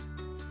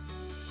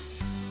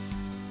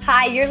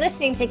Hi, you're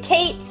listening to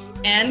Kate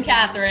and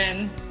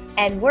Catherine,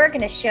 and we're going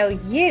to show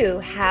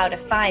you how to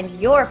find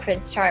your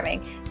Prince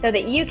Charming so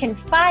that you can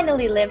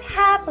finally live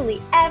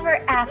happily ever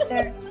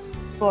after,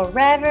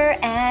 forever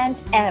and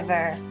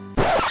ever.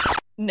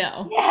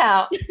 No.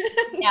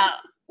 No.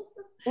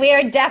 We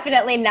are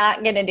definitely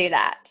not going to do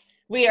that.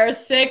 We are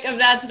sick of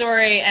that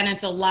story, and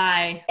it's a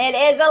lie. It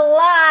is a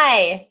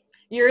lie.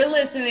 You're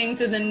listening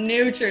to The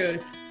New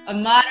Truth, a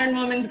modern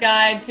woman's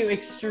guide to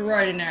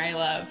extraordinary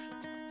love.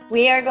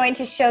 We are going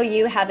to show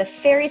you how the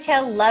fairy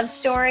tale love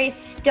story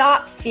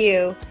stops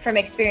you from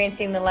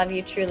experiencing the love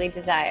you truly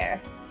desire.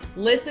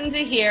 Listen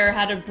to hear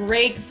how to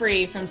break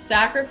free from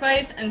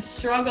sacrifice and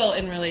struggle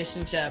in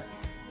relationship.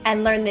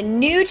 And learn the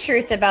new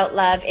truth about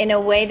love in a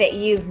way that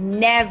you've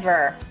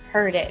never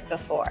heard it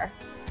before.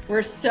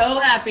 We're so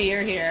happy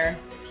you're here.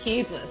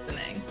 Keep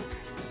listening.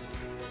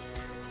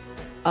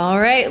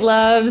 All right,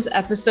 loves,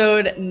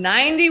 episode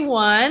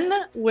 91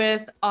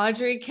 with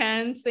Ahdri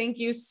Kent. Thank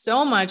you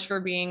so much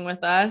for being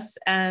with us.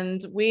 And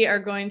we are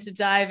going to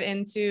dive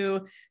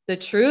into the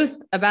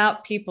truth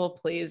about people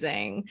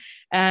pleasing.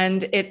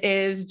 And it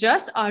is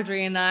just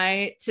Ahdri and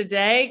I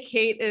today.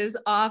 Kate is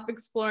off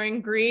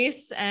exploring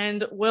Greece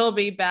and will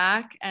be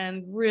back,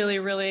 and really,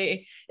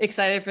 really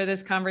excited for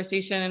this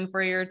conversation and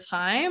for your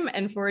time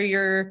and for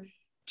your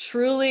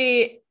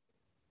truly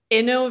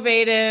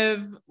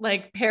innovative,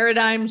 like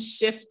paradigm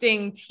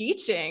shifting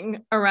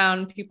teaching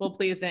around people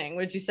pleasing.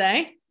 Would you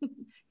say?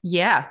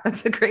 Yeah,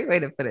 that's a great way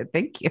to put it.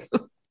 Thank you.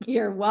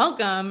 You're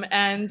welcome.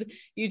 And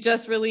you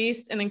just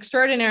released an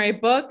extraordinary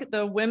book,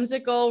 The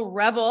Whimsical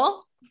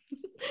Rebel.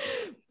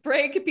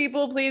 Break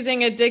people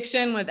pleasing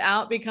addiction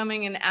without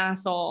becoming an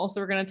asshole. So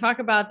we're going to talk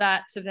about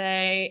that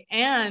today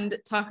and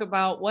talk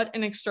about what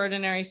an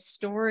extraordinary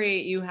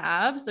story you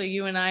have. So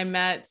you and I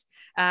met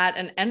at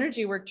an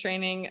energy work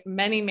training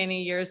many,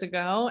 many years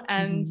ago.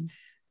 And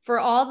for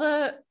all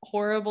the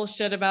horrible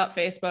shit about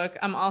Facebook,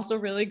 I'm also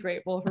really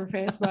grateful for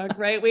Facebook,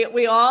 right?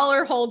 We all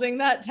are holding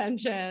that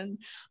tension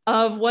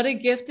of what a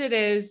gift it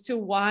is to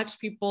watch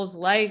people's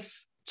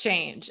life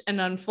change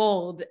and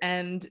unfold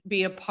and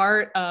be a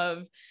part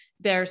of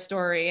their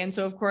story. And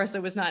so, of course, I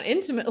was not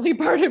intimately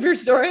part of your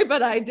story,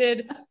 but I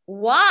did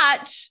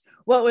watch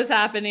what was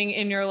happening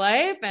in your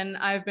life. And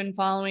I've been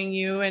following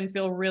you and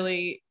feel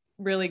really,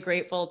 really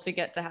grateful to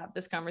get to have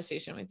this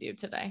conversation with you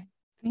today.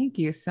 Thank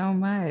you so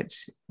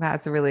much. Wow,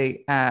 it's a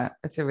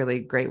really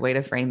great way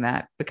to frame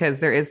that, because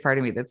there is part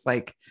of me that's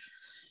like,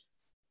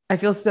 I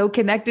feel so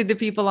connected to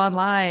people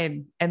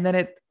online. And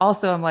then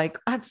I'm like,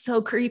 that's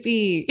so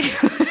creepy.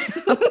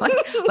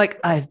 like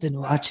I've been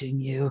watching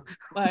you.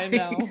 I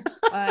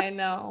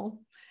know.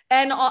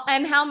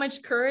 And how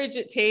much courage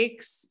it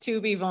takes to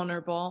be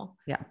vulnerable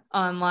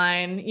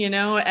online,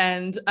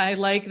 and I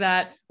like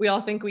that we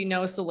all think we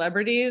know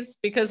celebrities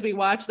because we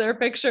watch their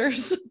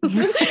pictures,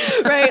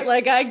 right?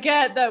 Like I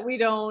get that we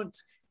don't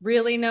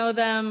really know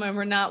them and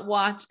we're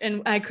not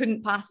and I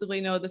couldn't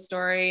possibly know the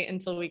story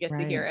until we get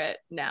to hear it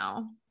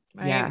now.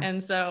 Right. Yeah.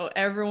 And so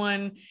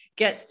everyone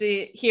gets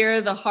to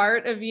hear the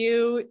heart of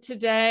you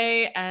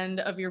today and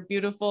of your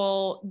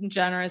beautiful,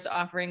 generous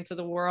offering to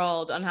the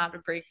world on how to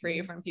break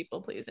free from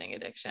people-pleasing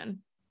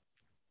addiction.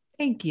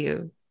 Thank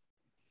you.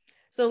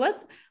 So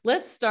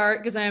let's start,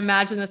 because I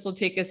imagine this will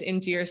take us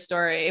into your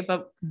story,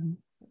 but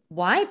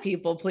why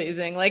people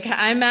pleasing? Like,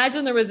 I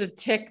imagine there was a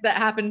tick that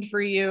happened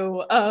for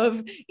you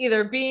of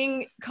either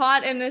being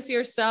caught in this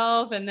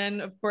yourself and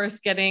then, of course,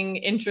 getting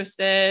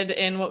interested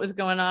in what was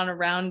going on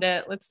around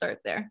it. Let's start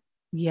there.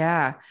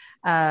 Yeah.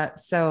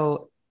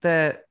 So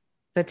the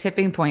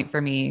tipping point for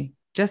me,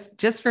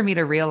 just for me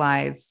to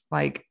realize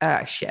like,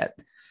 shit,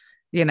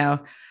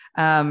 maybe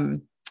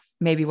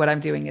what I'm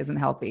doing isn't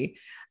healthy.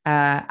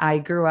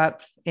 I grew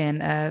up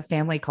in a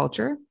family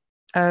culture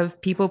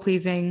of people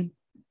pleasing,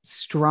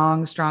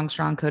 strong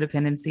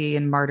codependency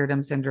and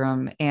martyrdom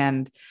syndrome.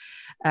 And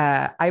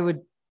I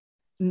would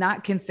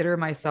not consider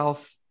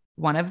myself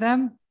one of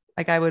them.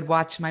 Like I would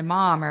watch my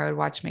mom, or I would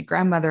watch my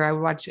grandmother. I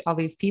would watch all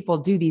these people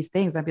do these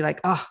things. I'd be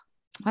like, oh,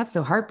 that's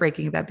so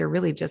heartbreaking that they're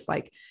really just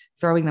like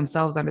throwing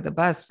themselves under the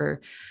bus for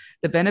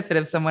the benefit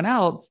of someone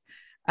else.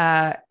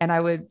 And I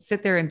would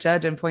sit there and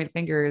judge and point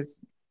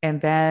fingers.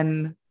 And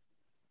then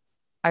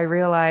I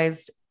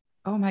realized,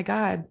 oh my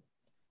God,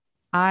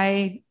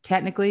 I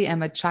technically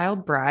am a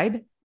child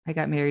bride. I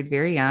got married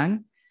very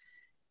young,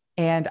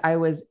 and I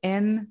was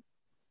in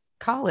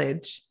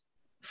college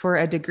for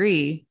a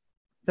degree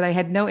that I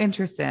had no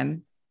interest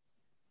in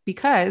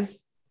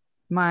because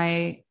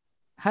my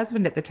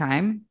husband at the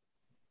time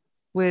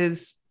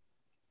was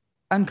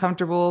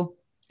uncomfortable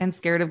and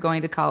scared of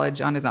going to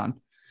college on his own.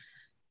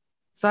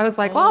 So I was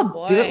like, well,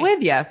 I'll do it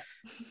with you.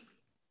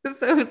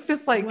 So it's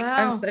just like,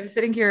 wow. I'm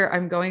sitting here,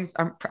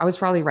 I was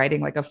probably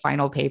writing like a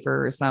final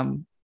paper or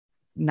some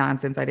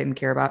nonsense I didn't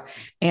care about.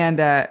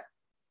 And I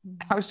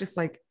was just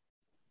like,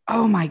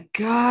 oh my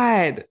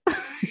God,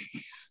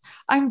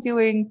 I'm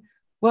doing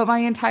what my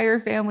entire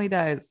family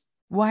does.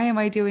 Why am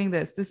I doing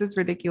this? This is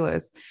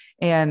ridiculous.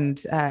 And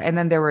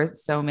then there were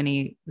so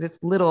many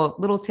just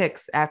little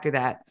ticks after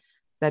that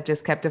that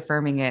just kept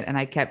affirming it. And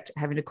I kept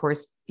having to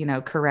course,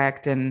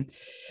 correct. And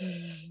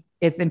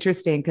it's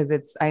interesting because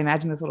I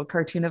imagine this little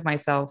cartoon of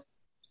myself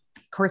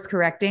course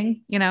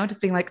correcting,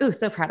 just being like, oh,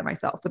 so proud of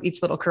myself with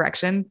each little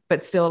correction,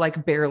 but still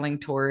like barreling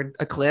toward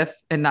a cliff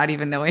and not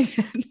even knowing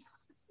it.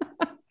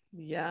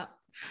 Yeah.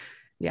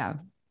 Yeah.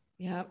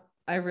 Yeah.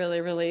 I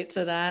really relate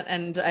to that.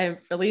 And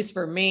at least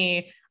for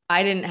me,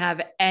 I didn't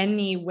have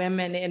any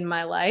women in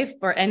my life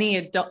or any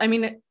adult. I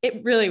mean,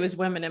 it really was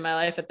women in my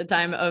life at the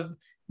time of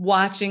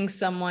watching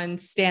someone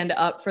stand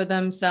up for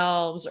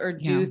themselves or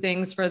do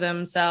things for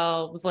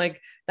themselves.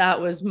 Like that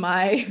was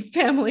my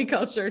family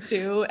culture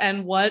too.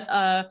 And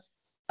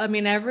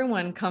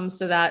everyone comes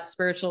to that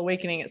spiritual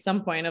awakening at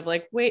some point of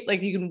like, wait,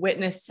 like you can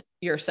witness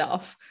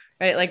yourself,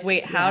 right? Like,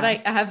 wait,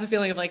 I have a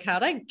feeling of like,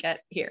 how'd I get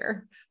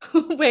here?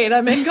 Wait,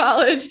 I'm in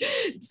college.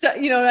 So, I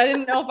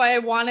didn't know if I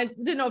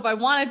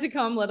wanted to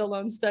come, let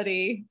alone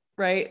study,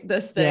 right?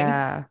 This thing.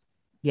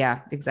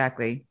 Yeah,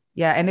 exactly.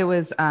 Yeah. And it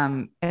was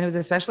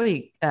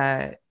especially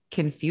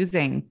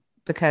confusing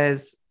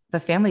because the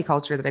family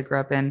culture that I grew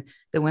up in,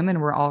 the women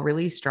were all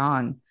really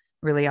strong,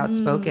 really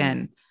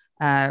outspoken,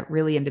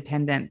 really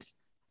independent,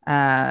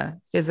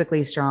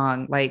 physically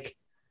strong, like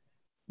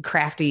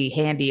crafty,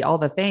 handy, all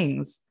the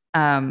things.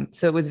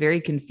 So it was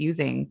very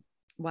confusing.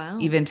 Wow.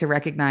 Even to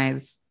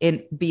recognize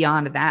it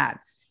beyond that,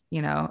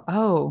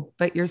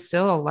 but you're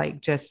still like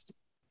just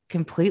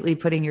completely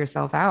putting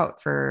yourself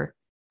out for,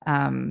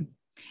 and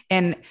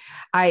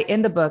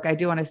in the book, I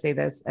do want to say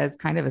this as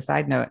kind of a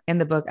side note. In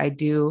the book, I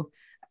do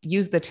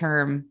use the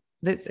term,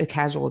 that's a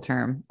casual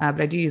term, but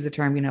I do use the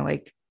term,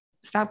 like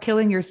stop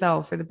killing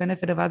yourself for the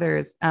benefit of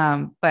others.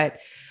 But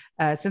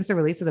since the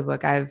release of the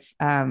book, I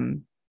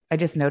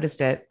just noticed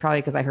it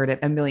probably because I heard it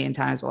a million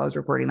times while I was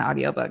recording the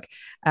audiobook.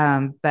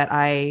 But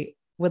I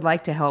would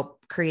like to help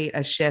create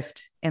a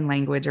shift in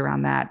language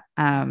around that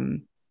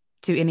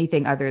to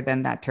anything other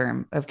than that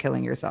term of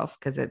killing yourself,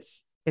 because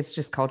it's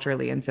just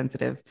culturally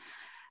insensitive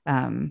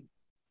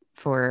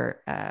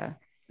for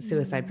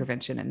suicide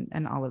prevention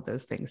and all of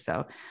those things.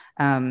 So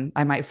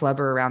I might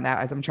flubber around that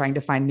as I'm trying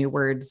to find new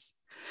words,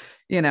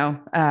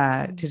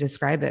 to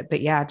describe it.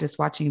 But yeah, just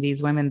watching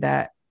these women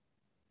that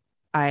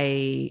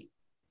I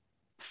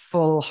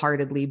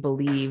full-heartedly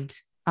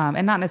believed,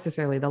 and not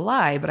necessarily the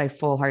lie, but I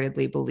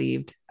full-heartedly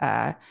believed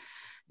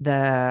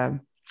the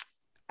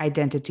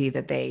identity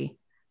that they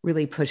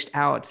really pushed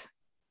out,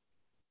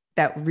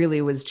 that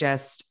really was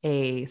just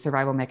a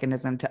survival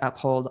mechanism to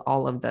uphold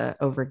all of the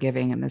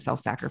overgiving and the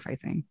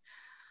self-sacrificing.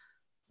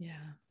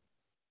 Yeah.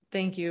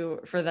 Thank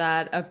you for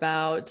that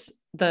about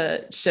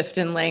the shift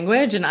in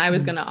language. And I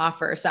was going to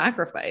offer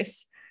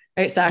sacrifice,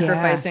 right?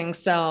 Sacrificing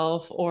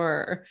self,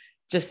 or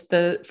just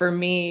for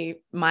me,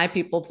 my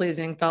people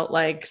pleasing felt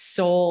like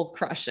soul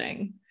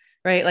crushing,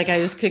 right? Like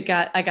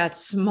I got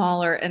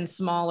smaller and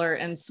smaller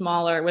and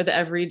smaller with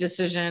every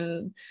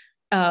decision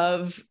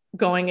of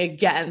going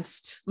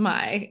against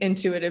my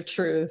intuitive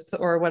truth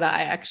or what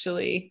I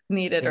actually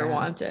needed or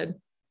wanted.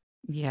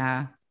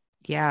 Yeah.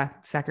 Yeah.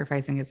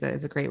 Sacrificing is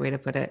a great way to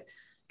put it.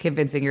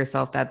 Convincing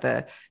yourself that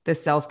the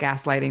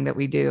self-gaslighting that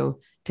we do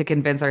to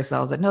convince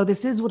ourselves that, no,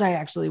 this is what I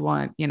actually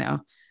want,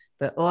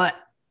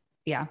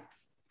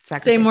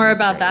 Say more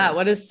about that.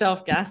 What does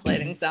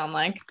self-gaslighting sound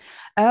like?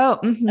 Oh,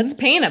 let's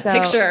paint a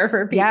picture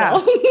for people.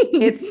 Yeah,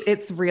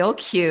 it's real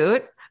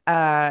cute.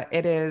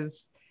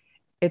 It's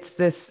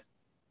this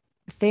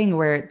thing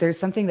where there's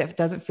something that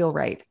doesn't feel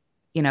right,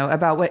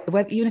 about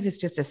what, even if it's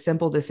just a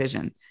simple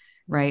decision,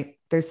 right?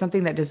 There's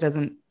something that just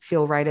doesn't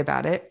feel right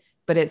about it,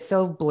 but it's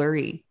so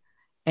blurry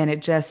and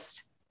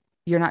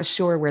you're not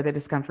sure where the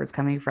discomfort is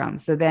coming from.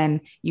 So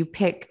then you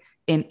pick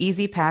an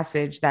easy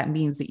passage that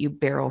means that you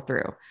barrel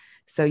through.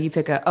 So you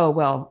pick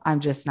I'm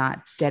just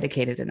not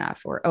dedicated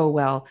enough, or,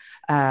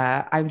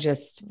 I'm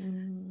just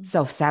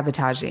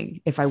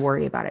self-sabotaging if I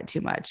worry about it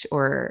too much,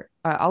 or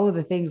all of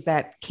the things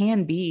that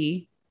can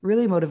be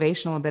really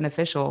motivational and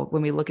beneficial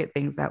when we look at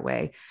things that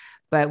way.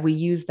 But we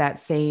use that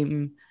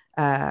same,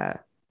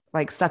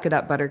 suck it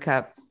up,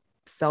 buttercup,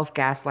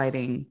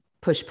 self-gaslighting,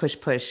 push, push,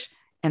 push.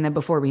 And then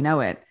before we know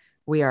it,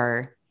 we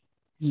are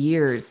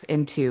years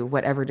into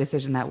whatever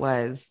decision that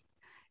was.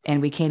 And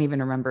we can't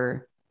even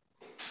remember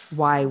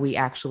why we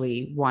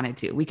actually wanted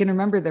to. We can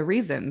remember the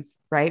reasons,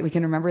 right? We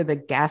can remember the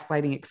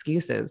gaslighting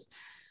excuses,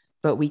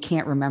 but we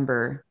can't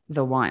remember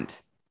the want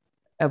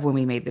of when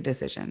we made the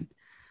decision.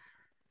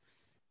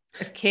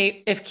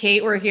 If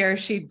Kate were here,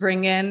 she'd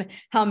bring in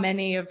how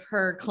many of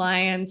her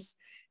clients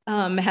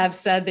have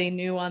said they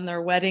knew on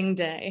their wedding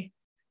day,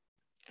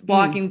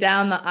 walking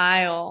down the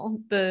aisle,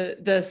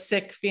 the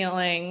sick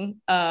feeling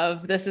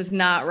of this is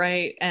not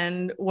right,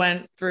 and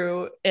went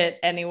through it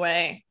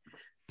anyway.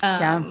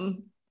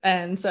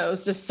 And so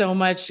it's just so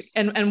much.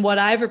 And what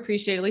I've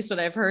appreciated, at least what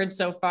I've heard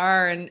so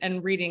far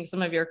and reading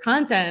some of your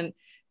content,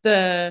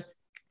 the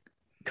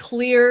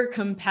clear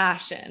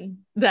compassion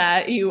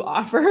that you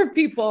offer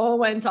people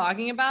when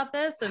talking about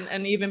this.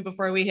 And even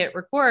before we hit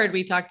record,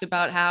 we talked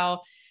about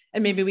how,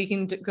 and maybe we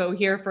can go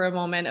here for a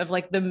moment, of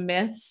like the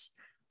myths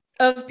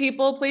of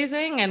people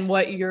pleasing and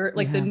what you're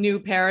like, the Yeah. new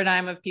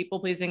paradigm of people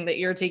pleasing that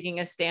you're taking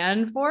a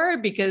stand for,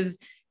 because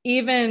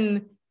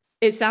even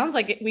it sounds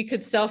like we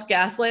could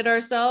self-gaslight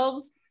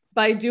ourselves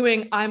by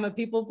doing, I'm a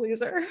people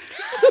pleaser.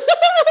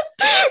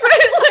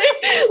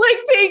 Right? Like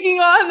taking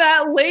on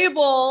that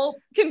label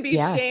can be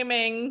Yeah.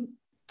 shaming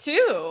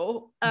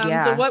too. So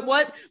Yeah.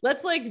 what,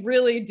 let's like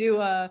really do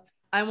I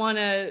want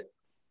to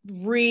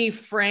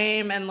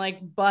reframe and like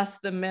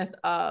bust the myth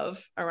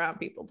of around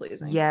people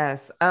pleasing.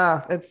 Yes.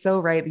 Oh, that's so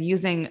right.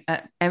 Using,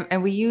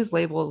 and we use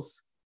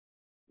labels,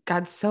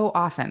 God, so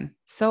often,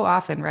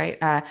 right?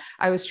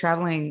 I was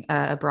traveling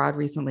abroad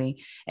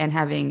recently and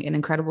having an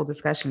incredible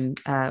discussion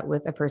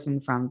with a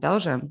person from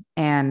Belgium.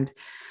 And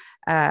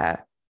uh,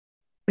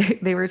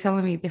 they were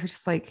telling me, they were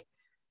just like,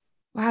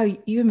 wow,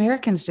 you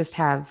Americans just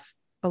have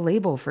a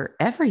label for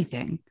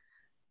everything.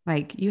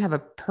 Like you have a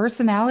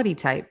personality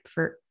type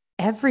for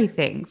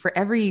everything, for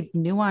every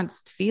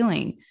nuanced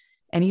feeling.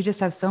 And you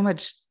just have so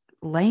much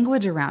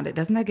language around it.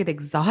 Doesn't that get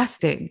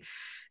exhausting?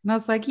 And I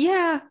was like,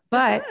 yeah,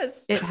 but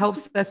it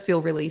helps us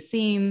feel really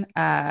seen.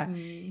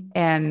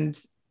 And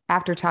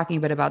after talking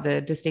a bit about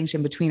the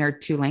distinction between our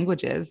two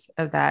languages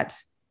of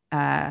that,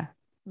 there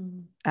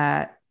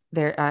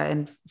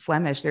in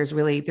Flemish, there's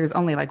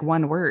only like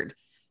one word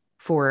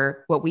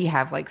for what we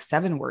have like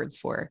 7 words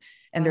for,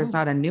 and there's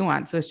not a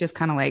nuance. So it's just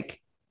kind of like,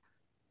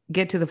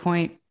 get to the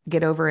point,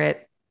 get over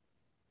it,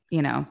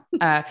 you know?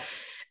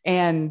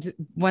 And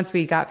once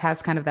we got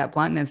past kind of that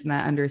bluntness and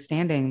that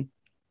understanding,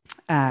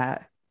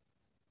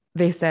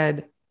 they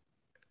said,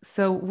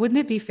 so wouldn't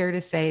it be fair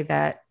to say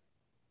that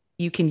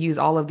you can use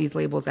all of these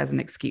labels as an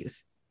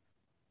excuse?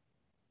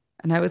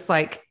 And I was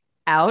like,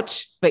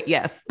 ouch, but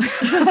yes.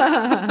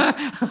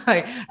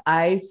 Like,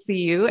 I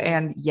see you.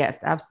 And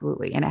yes,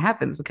 absolutely. And it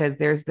happens because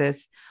there's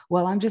this,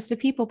 well, I'm just a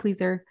people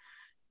pleaser.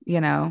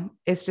 You know,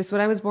 it's just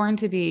what I was born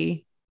to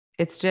be.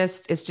 It's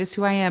just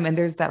who I am. And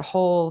there's that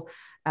whole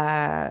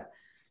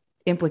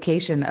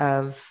implication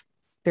of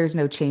there's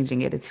no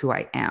changing it. It's who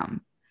I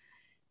am.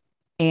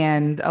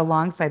 And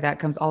alongside that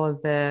comes all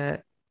of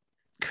the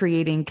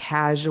creating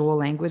casual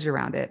language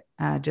around it,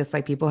 just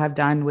like people have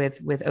done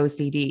with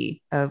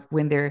OCD, of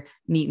when they're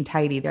neat and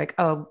tidy, they're like,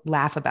 oh,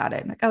 laugh about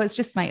it. And like, oh, it's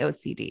just my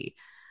OCD.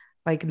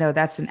 Like, no,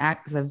 it's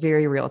a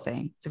very real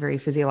thing. It's a very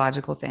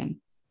physiological thing.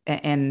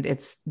 And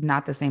it's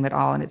not the same at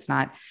all. And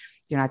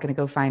you're not going to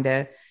go find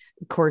a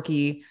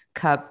quirky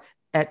cup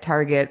at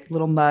Target,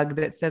 little mug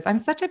that says, I'm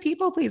such a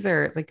people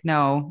pleaser. Like,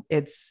 no,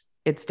 it's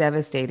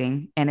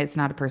devastating. And it's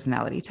not a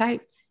personality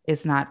type.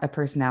 It's not a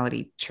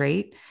personality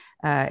trait.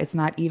 It's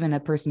not even a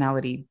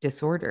personality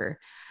disorder.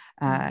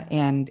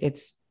 And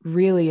it's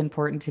really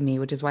important to me,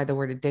 which is why the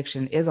word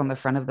addiction is on the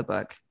front of the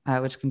book,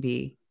 which can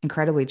be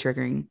incredibly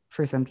triggering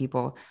for some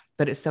people.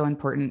 But it's so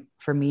important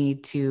for me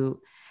to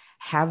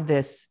have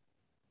this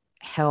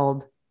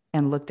held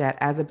and looked at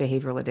as a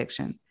behavioral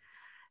addiction.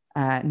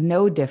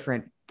 No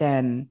different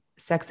than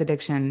sex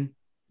addiction,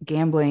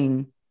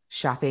 gambling,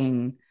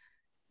 shopping,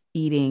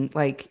 eating,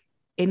 like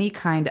any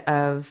kind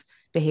of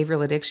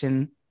behavioral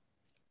addiction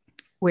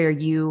where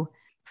you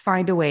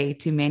find a way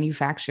to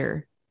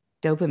manufacture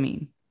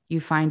dopamine. You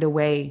find a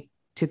way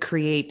to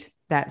create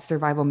that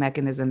survival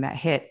mechanism, that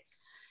hit,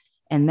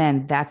 and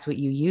then that's what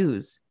you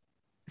use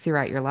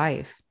throughout your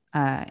life.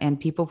 And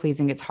people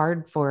pleasing, it's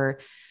hard for,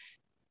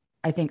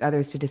 I think,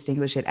 others to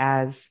distinguish it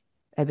as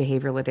a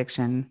behavioral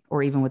addiction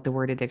or even with the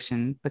word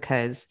addiction,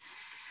 because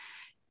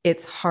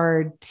it's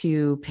hard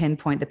to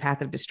pinpoint the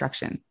path of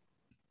destruction,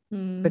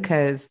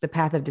 because the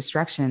path of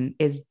destruction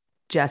is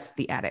just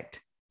the addict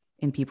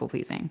in people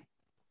pleasing,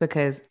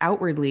 because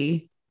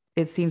outwardly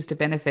it seems to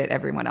benefit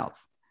everyone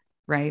else,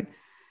 right?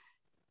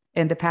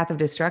 And the path of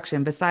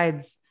destruction,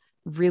 besides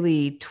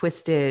really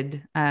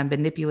twisted,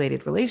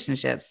 manipulated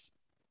relationships,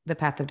 the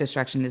path of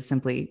destruction is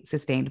simply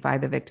sustained by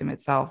the victim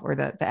itself or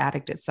the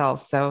addict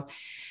itself. So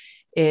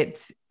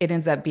it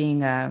ends up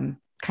being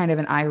kind of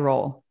an eye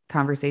roll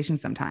conversation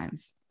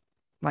sometimes,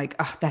 like,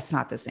 oh, that's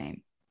not the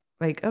same.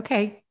 Like,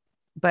 okay,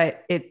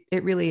 but it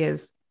really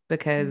is,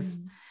 because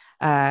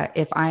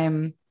if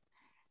I'm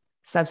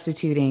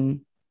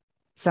substituting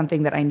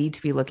something that I need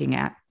to be looking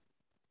at,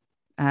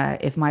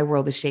 if my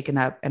world is shaken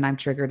up and I'm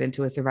triggered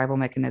into a survival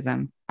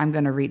mechanism, I'm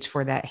going to reach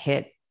for that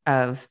hit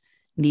of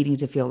needing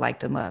to feel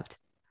liked and loved.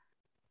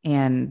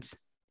 And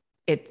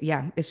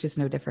it's just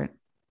no different.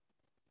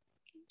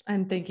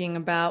 I'm thinking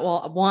about,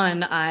 well,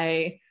 one,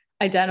 I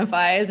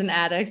identify as an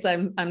addict.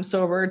 I'm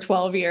sober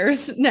 12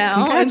 years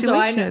now. And so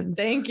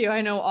thank you.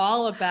 I know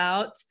all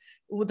about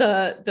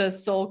the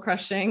soul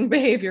crushing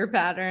behavior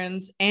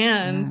patterns.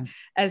 And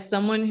as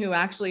someone who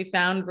actually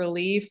found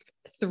relief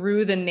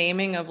through the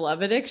naming of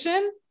love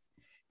addiction,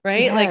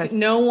 right? Yes. Like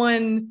no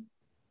one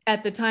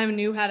at the time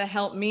knew how to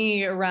help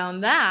me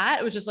around that.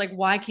 It was just like,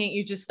 why can't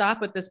you just stop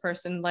with this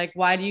person? Like,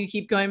 why do you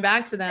keep going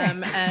back to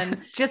them? And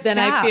just then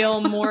stop. I feel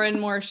more and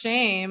more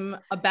shame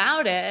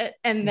about it.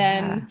 And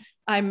then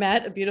I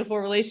met a beautiful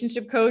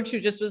relationship coach who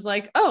just was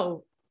like,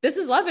 oh, this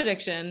is love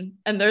addiction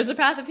and there's a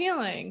path of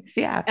healing.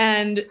 Yeah.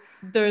 And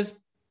there's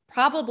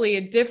probably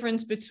a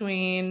difference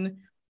between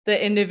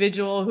the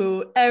individual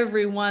who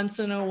every once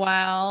in a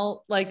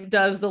while like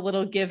does the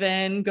little give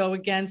in, go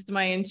against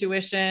my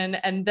intuition,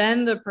 and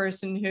then the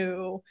person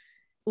who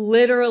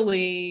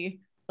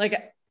literally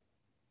like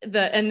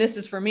and this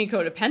is for me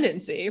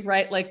codependency,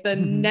 right? Like the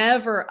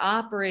never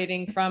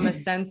operating from a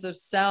sense of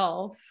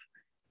self,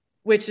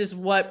 which is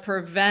what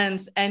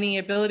prevents any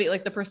ability.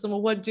 Like the person,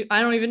 well,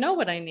 I don't even know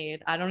what I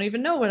need. I don't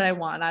even know what I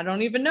want. I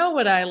don't even know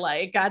what I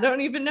like. I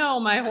don't even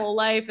know my whole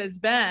life has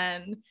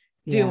been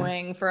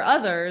doing for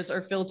others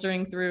or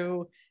filtering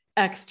through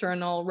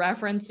external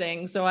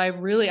referencing. So I have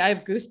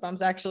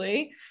goosebumps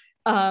actually,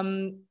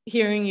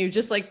 hearing you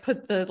just like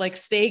put the like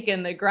stake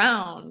in the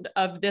ground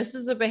of this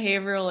is a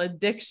behavioral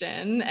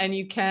addiction and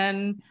you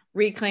can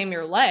reclaim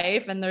your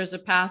life and there's a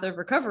path of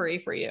recovery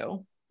for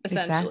you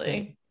essentially.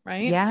 Exactly.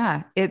 Right.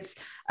 Yeah. It's,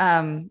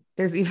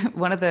 there's even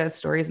one of the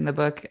stories in the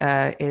book,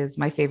 is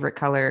my favorite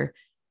color,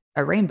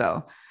 a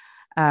rainbow,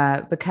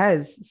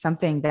 because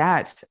something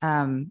that,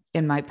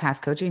 in my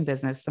past coaching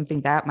business,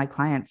 something that my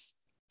clients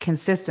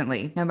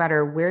consistently, no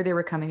matter where they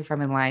were coming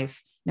from in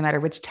life, no matter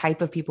which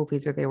type of people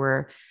pleaser they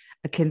were,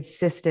 a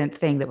consistent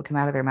thing that would come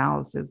out of their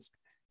mouths is,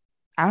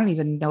 I don't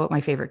even know what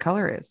my favorite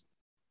color is.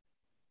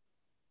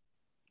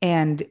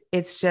 And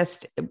it's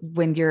just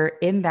when you're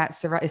in that,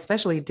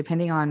 especially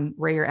depending on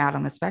where you're at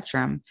on the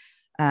spectrum,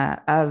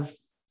 of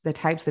the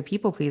types of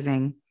people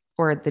pleasing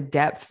or the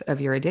depth of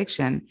your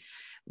addiction,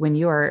 when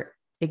you are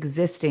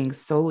existing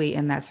solely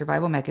in that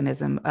survival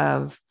mechanism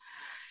of,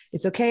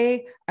 it's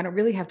okay, I don't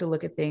really have to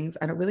look at things.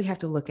 I don't really have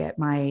to look at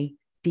my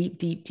deep,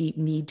 deep, deep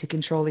need to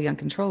control the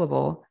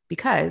uncontrollable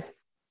because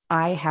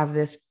I have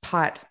this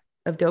pot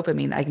of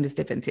dopamine that I can just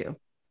dip into.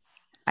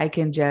 I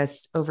can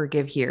just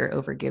overgive here,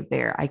 overgive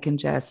there. I can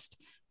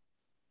just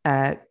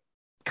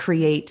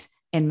create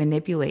and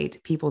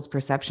manipulate people's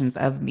perceptions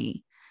of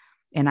me.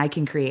 And I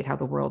can create how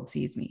the world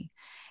sees me.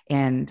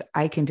 And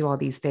I can do all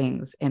these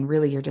things. And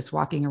really, you're just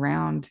walking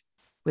around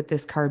with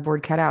this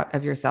cardboard cutout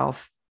of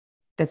yourself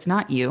that's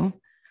not you,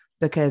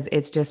 because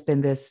it's just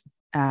been this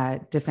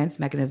defense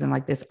mechanism,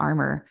 like this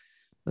armor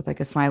with like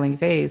a smiling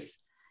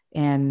face.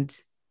 And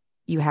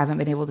you haven't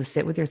been able to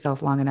sit with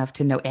yourself long enough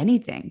to know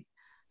anything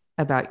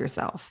about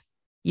yourself.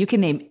 You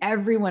can name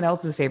everyone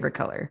else's favorite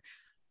color,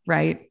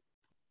 right?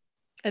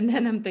 And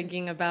then I'm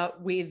thinking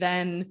about, we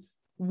then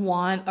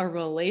want a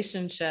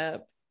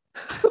relationship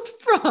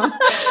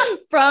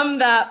from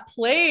that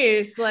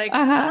place. Like,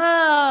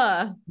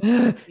 yeah.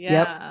 Yep.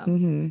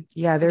 Mm-hmm.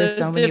 Yeah. So there's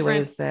so many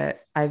ways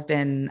that I've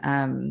been,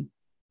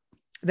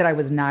 that I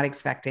was not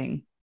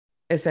expecting,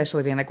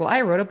 especially being like, well,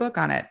 I wrote a book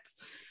on it.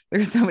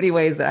 There's so many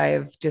ways that I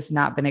have just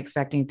not been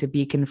expecting to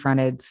be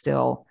confronted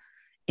still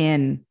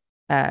in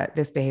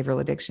this behavioral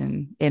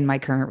addiction in my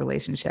current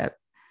relationship.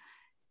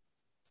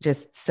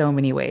 Just so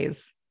many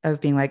ways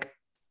of being like,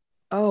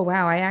 oh,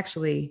 wow, I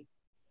actually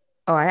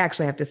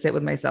have to sit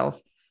with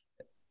myself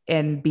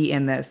and be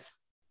in this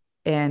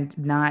and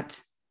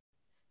not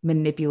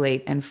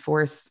manipulate and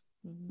force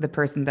the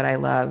person that I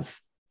love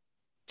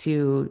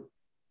to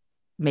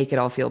make it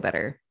all feel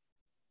better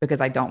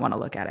because I don't want to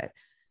look at it.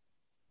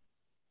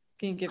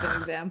 Can you give an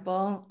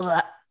example?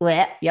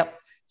 Yep.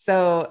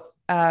 So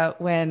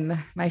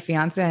when my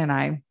fiance and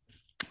I,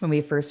 when we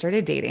first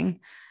started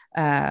dating,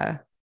 it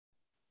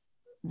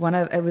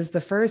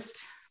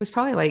was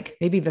probably like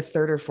maybe the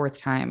third or fourth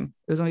time.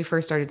 It was when we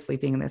first started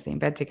sleeping in the same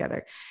bed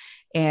together.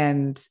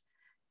 And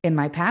in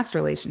my past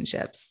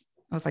relationships,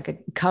 I was like a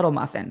cuddle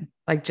muffin,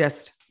 like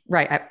just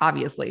right.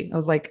 Obviously I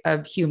was like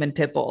a human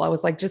pit bull. I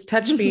was like, just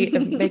touch me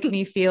and make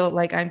me feel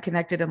like I'm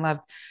connected and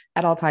loved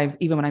at all times,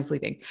 even when I'm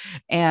sleeping.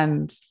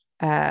 And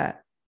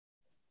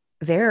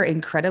they're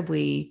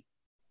incredibly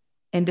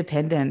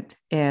independent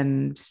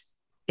and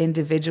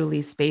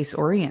individually space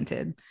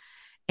oriented.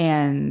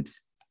 And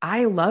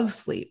I love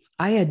sleep.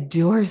 I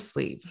adore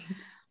sleep,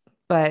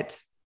 but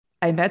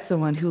I met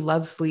someone who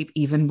loves sleep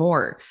even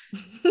more.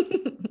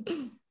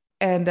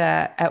 And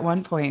at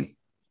one point,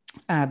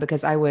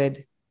 because I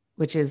would,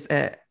 which is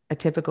a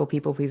typical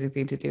people pleasing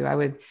thing to do, I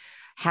would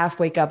half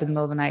wake up in the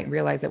middle of the night and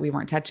realize that we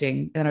weren't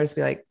touching. And I'd just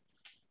be like,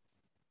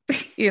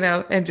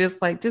 and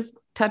just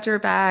touch her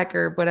back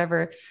or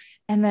whatever.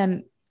 And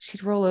then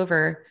she'd roll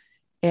over.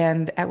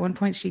 And at one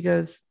point she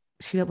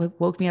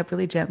woke me up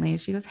really gently.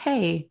 And she goes,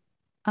 hey,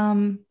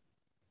 do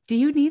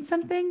you need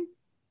something?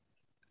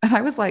 And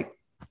I was like,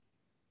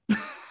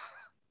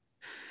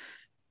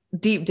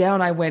 deep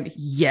down, I went,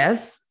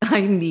 yes,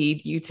 I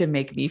need you to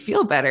make me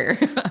feel better.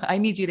 I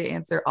need you to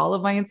answer all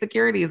of my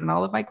insecurities and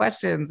all of my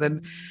questions.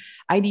 And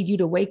I need you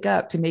to wake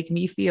up to make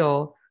me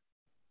feel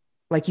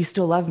like you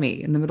still love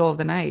me in the middle of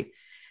the night.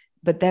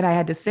 But then I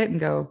had to sit and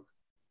go,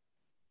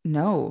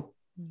 no,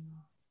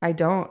 I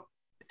don't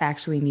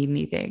actually need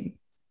anything.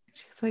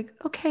 She was like,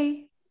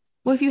 okay,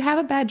 well, if you have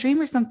a bad dream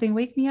or something,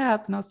 wake me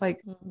up. And I was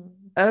like,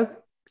 oh,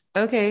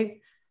 okay.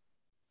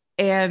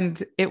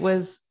 And it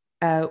was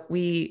kind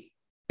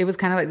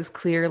of like this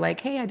clear,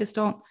 like, hey, I just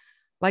don't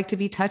like to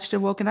be touched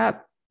and woken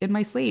up in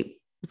my sleep.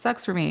 It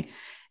sucks for me.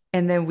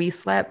 And then we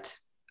slept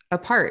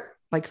apart,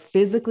 like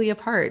physically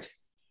apart.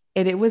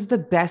 And it was the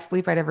best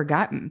sleep I'd ever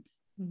gotten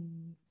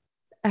Mm.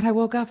 And I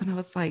woke up and I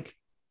was like,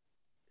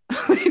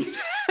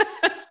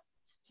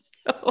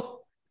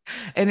 so,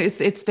 and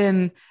it's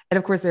been, and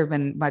of course there have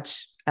been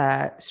much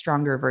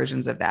stronger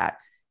versions of that,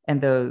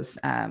 and those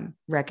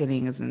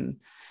reckonings and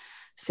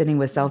sitting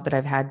with self that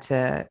I've had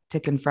to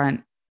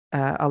confront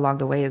along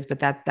the ways. But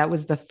that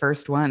was the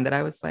first one that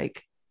I was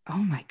like, oh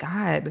my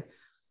God,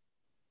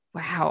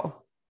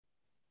 wow.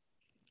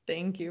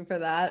 Thank you for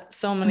that.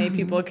 So many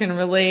people can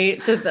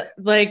relate to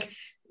like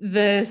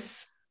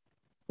this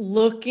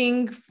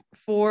looking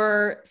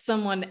for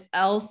someone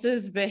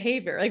else's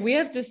behavior. Like we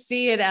have to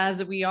see it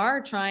as we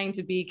are trying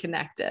to be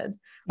connected.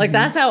 Like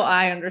that's how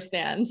I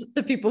understand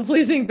the people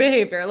pleasing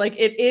behavior. Like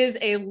it is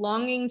a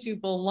longing to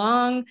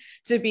belong,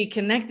 to be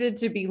connected,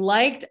 to be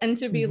liked, and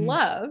to be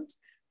loved.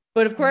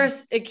 But of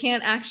course, it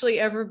can't actually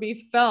ever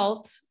be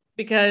felt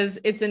because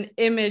it's an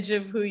image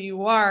of who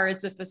you are.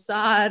 It's a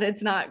facade.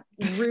 It's not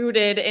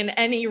rooted in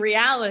any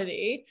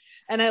reality.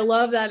 And I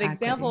love that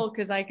example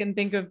because I can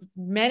think of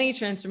many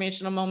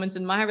transformational moments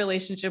in my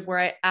relationship where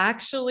I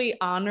actually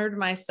honored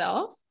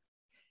myself.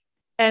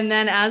 And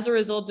then as a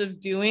result of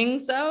doing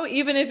so,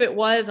 even if it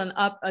was an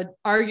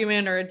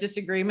argument or a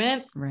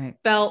disagreement,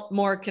 felt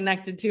more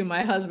connected to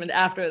my husband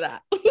after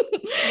that.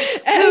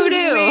 And who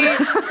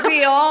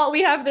knew?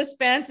 we have this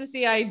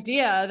fantasy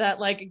idea that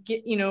like,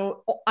 you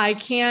know, I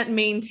can't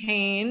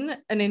maintain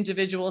an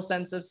individual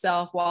sense of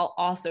self while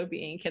also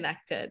being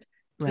connected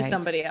to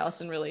somebody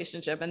else in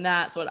relationship. And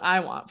that's what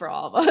I want for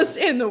all of us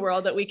in the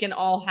world, that we can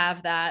all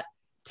have that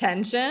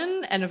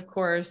tension. And of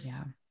course,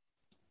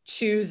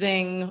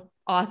 choosing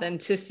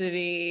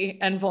authenticity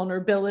and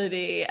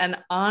vulnerability and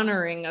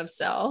honoring of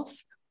self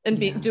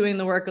and doing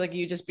the work like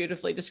you just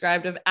beautifully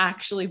described of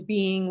actually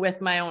being with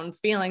my own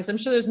feelings. I'm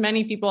sure there's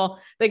many people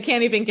that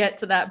can't even get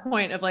to that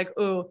point of like,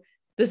 oh,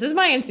 this is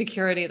my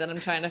insecurity that I'm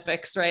trying to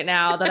fix right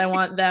now that I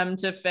want them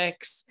to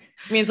fix.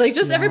 I mean, it's like,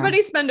 just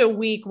everybody spend a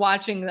week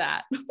watching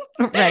that.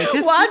 Right.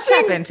 Just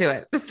tap into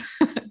it.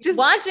 Just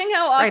watching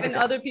how often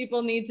other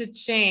people need to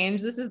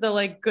change. This is the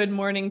like good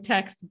morning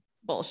text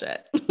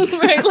bullshit,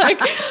 right? Like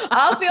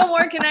I'll feel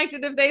more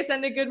connected if they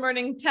send a good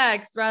morning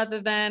text rather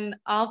than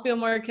I'll feel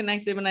more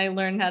connected when I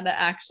learn how to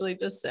actually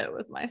just sit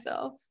with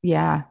myself.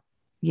 Yeah.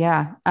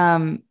 Yeah.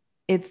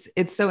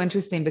 It's so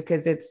interesting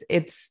because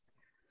it's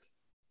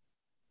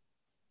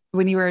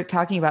when you were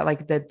talking about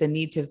like the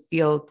need to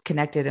feel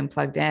connected and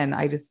plugged in,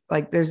 I just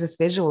like, there's this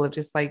visual of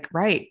just like,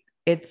 right.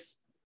 It's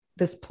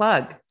this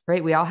plug,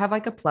 right? We all have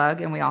like a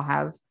plug and we all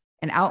have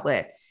an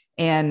outlet.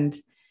 And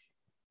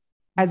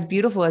as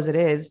beautiful as it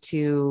is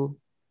to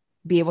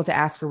be able to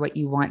ask for what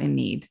you want and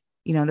need,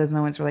 you know, those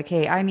moments where like,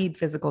 hey, I need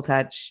physical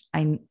touch.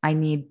 I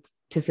need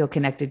to feel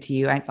connected to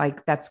you. I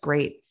like, that's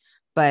great.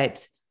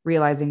 But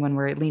realizing when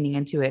we're leaning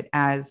into it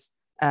as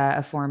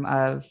a form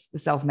of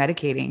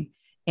self-medicating,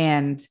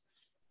 and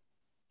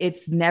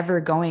it's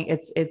never going,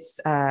 it's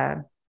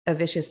a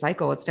vicious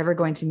cycle. It's never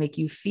going to make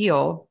you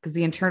feel, because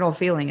the internal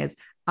feeling is,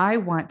 I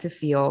want to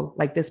feel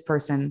like this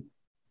person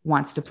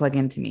wants to plug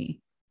into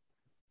me.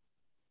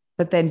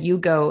 But then you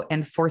go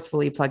and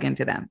forcefully plug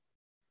into them.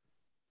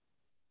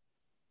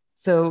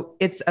 So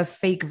it's a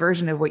fake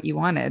version of what you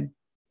wanted.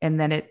 And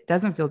then it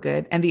doesn't feel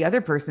good. And the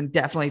other person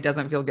definitely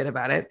doesn't feel good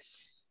about it.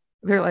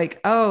 They're like,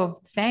 oh,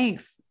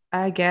 thanks,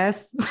 I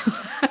guess.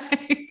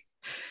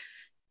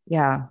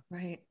 Yeah.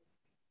 Right.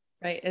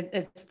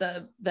 It's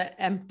the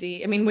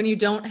empty. I mean, when you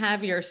don't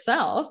have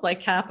yourself,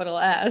 like capital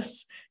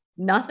S,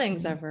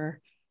 nothing's ever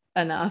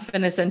enough.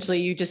 And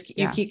essentially you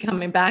keep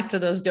coming back to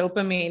those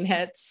dopamine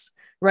hits,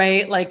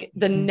 right? Like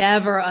the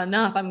never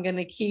enough. I'm going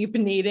to keep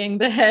needing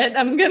the hit.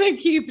 I'm going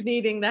to keep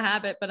needing the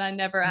habit, but I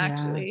never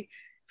actually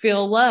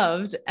feel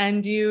loved.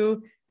 And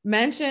you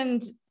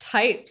mentioned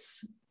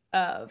types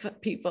of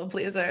people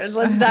pleasers.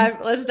 Let's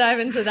dive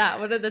into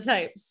that. What are the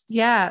types?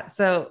 Yeah.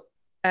 So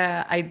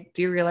I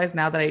do realize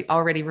now that I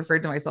already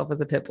referred to myself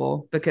as a pit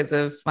bull because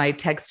of my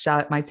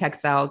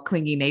textile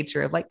clingy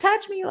nature of like,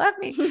 touch me, love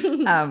me.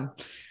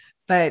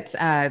 But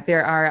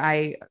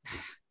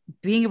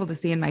being able to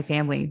see in my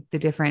family the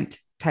different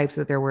types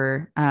that there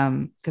were,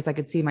 because I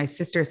could see my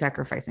sister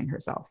sacrificing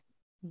herself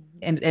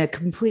in a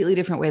completely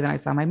different way than I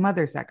saw my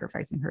mother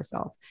sacrificing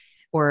herself,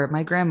 or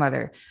my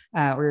grandmother,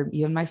 or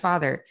even my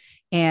father.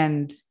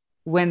 And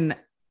when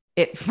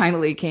it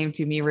finally came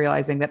to me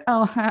realizing that,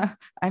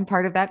 I'm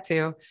part of that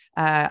too,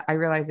 I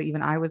realized that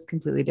even I was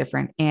completely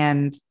different.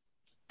 And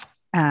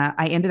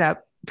I ended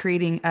up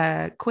creating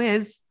a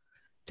quiz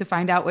to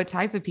find out what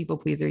type of people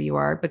pleaser you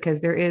are,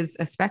 because there is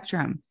a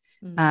spectrum.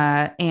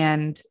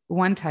 And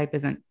one type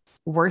isn't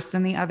worse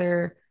than the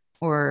other,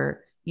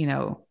 or, you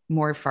know,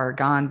 more far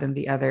gone than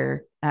the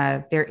other.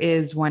 There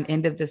is one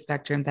end of the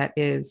spectrum that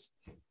is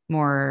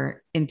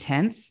more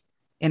intense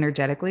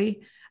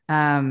energetically,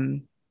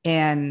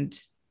 and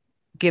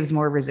gives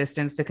more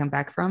resistance to come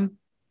back from.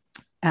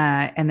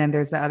 And then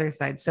there's the other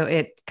side. So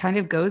it kind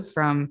of goes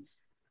from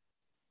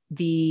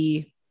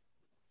the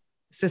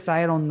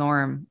societal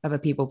norm of a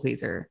people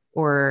pleaser,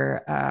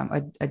 or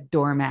a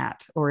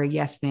doormat, or a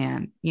yes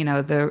man, you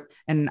know,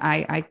 and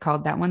I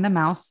called that one the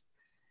mouse.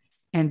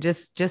 And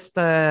just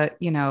the,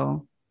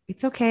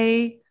 it's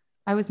okay.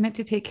 I was meant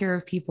to take care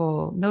of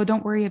people. No,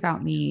 don't worry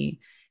about me.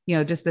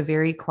 Just the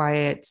very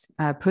quiet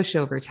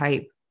pushover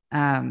type,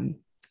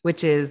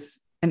 which is,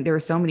 and there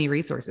are so many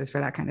resources for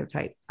that kind of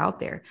type out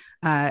there.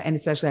 And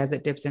especially as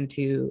it dips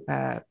into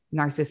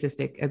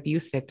narcissistic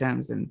abuse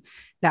victims and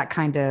that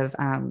kind of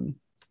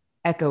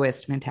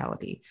egoist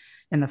mentality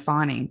and the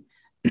fawning.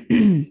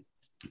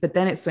 But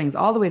then it swings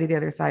all the way to the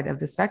other side of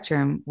the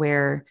spectrum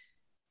where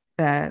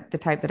the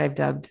type that I've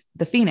dubbed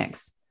the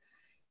Phoenix.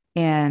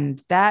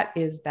 And that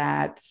is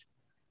that,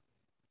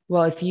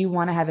 well, if you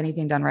want to have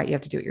anything done right, you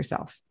have to do it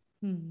yourself.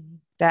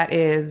 That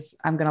is,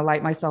 I'm going to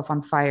light myself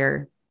on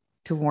fire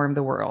to warm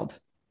the world,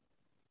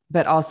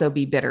 but also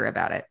be bitter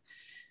about it.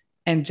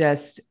 And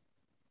just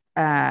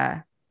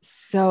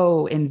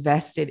so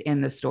invested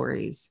in the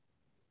stories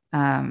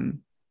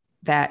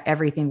that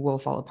everything will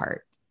fall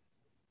apart.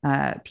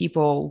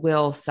 People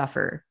will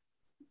suffer.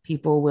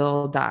 People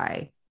will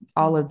die.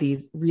 All of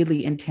these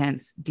really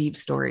intense, deep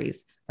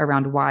stories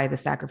around why the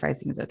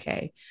sacrificing is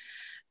okay.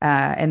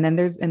 And then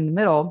there's in the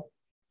middle,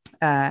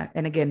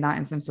 and again, not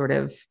in some sort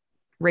of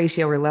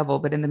ratio or level,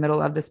 but in the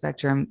middle of the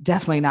spectrum,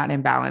 definitely not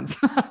in balance,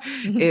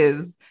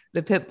 is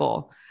the pit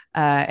bull.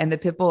 And the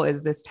pit bull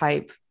is this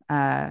type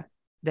that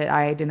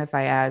I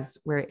identify as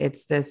where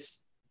it's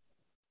this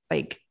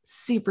like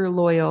super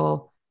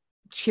loyal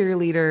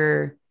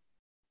cheerleader,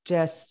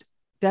 just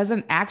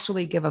doesn't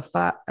actually give a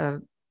fuck,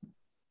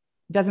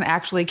 doesn't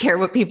actually care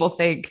what people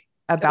think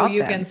about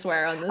you them. can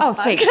swear on this podcast.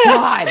 Thank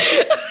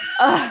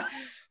God.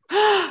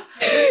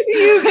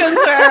 You can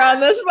swear on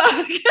this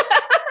podcast.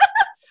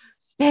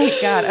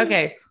 Thank God.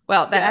 Okay.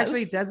 Well, that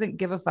actually doesn't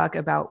give a fuck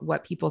about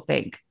what people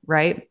think,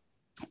 right?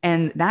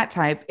 And that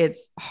type,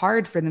 it's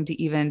hard for them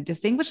to even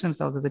distinguish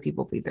themselves as a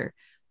people pleaser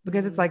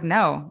because it's like,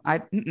 no,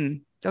 I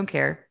don't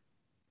care.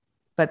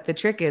 But the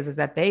trick is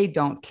that they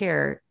don't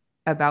care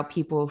about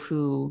people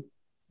who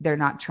they're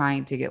not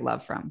trying to get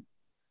love from.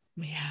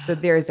 Yeah. So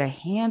there's a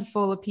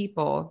handful of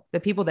people, the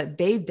people that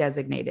they've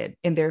designated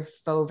in their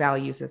faux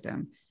value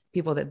system,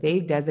 people that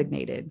they've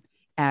designated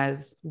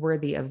as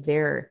worthy of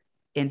their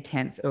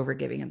intense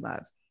overgiving and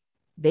love.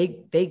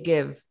 They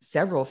give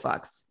several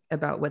fucks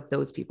about what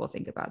those people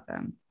think about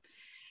them.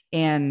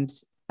 And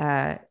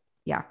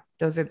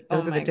those are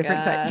the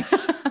different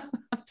types.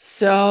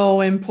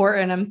 So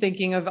important. I'm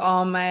thinking of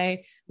all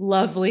my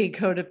lovely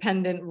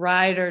codependent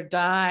ride or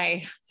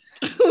die.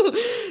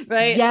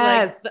 Right?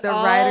 Yes, like the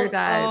ride or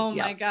die. Oh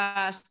my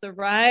gosh, the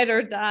ride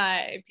or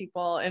die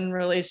people in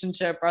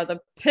relationship are the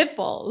pit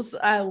bulls.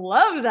 I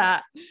love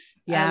that.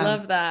 Yeah. I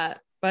love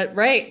that. But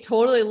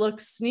totally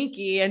looks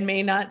sneaky and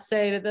may not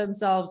say to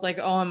themselves like,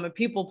 oh, I'm a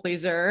people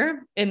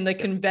pleaser in the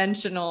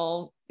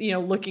conventional,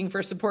 looking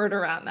for support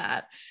around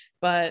that.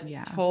 But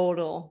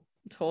total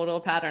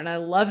pattern. I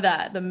love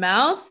that. The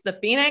mouse, the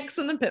Phoenix,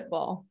 and the pit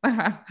bull.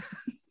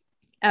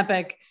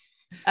 Epic.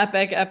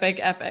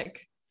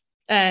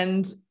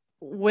 And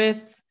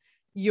with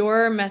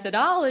your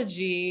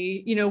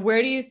methodology,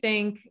 where do you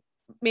think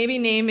maybe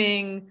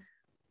naming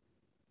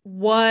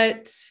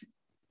what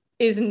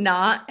is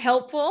not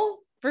helpful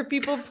for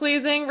people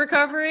pleasing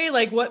recovery,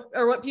 like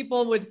what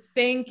people would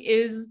think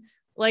is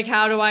like,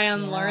 how do I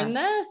unlearn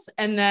this?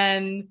 And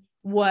then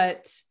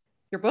what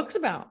your book's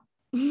about.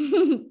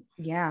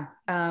 Yeah.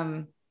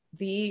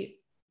 The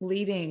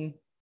leading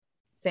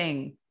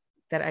thing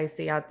that I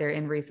see out there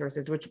in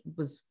resources, which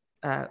was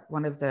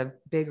one of the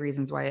big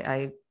reasons why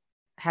I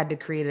had to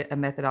create a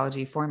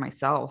methodology for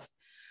myself.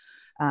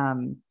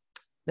 The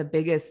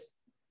biggest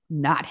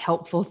not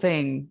helpful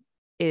thing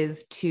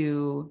is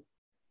to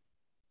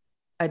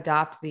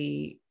adopt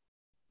I'm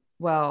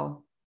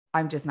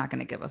just not going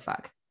to give a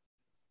fuck.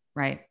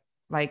 Right.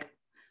 Like,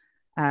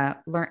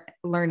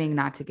 learning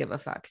not to give a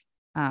fuck.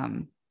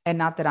 And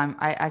not that I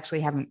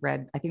actually haven't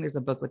read, I think there's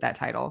a book with that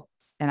title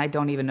and I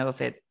don't even know if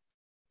it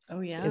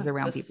is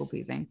around people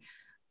pleasing.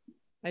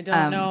 I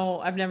don't know.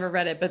 I've never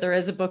read it, but there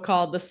is a book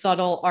called The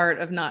Subtle Art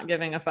of Not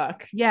Giving a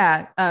Fuck.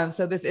 Yeah.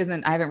 So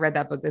I haven't read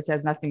that book. This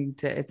has nothing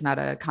to, it's not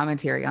a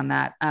commentary on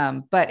that.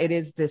 But it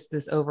is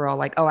this overall,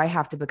 like, oh, I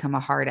have to become a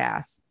hard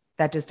ass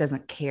that just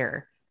doesn't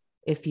care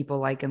if people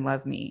like and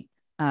love me.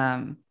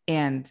 And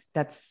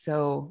that's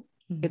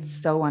it's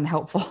so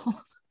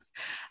unhelpful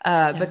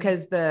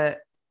because the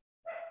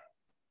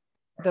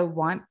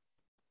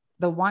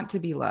want to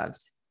be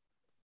loved,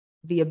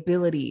 the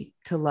ability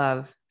to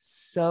love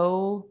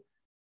so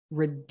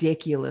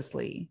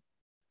ridiculously,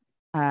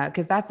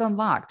 because that's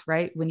unlocked,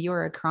 right? When you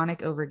are a chronic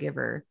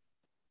overgiver,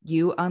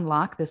 you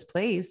unlock this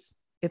place.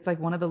 It's like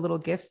one of the little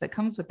gifts that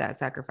comes with that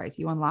sacrifice.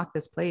 You unlock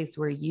this place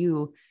where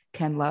you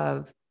can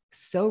love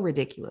so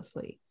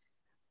ridiculously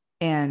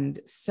and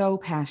so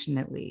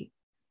passionately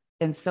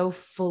and so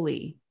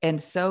fully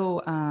and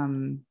so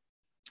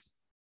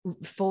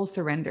full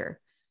surrender,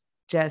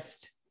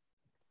 just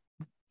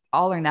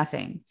all or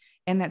nothing.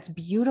 And that's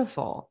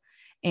beautiful.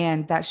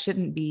 And that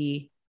shouldn't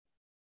be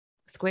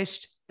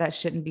squished. That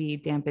shouldn't be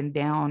dampened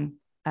down.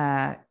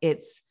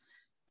 It's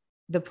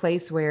the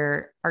place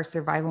where our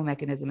survival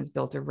mechanism is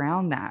built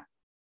around that.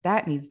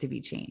 that needs to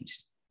be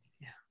changed.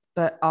 Yeah.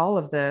 But all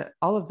of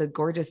the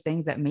gorgeous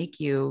things that make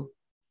you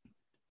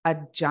a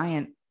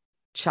giant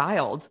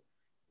child,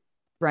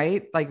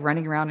 right? Like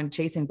running around and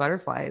chasing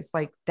butterflies,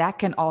 like that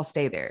can all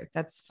stay there.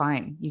 That's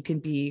fine. You can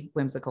be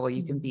whimsical.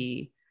 You can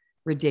be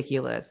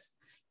ridiculous.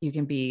 You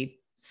can be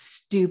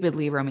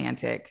stupidly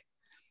romantic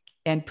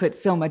and put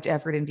so much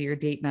effort into your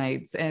date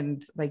nights.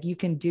 And like, you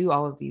can do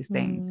all of these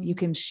things. You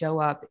can show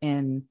up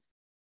in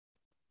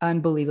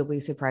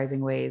unbelievably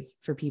surprising ways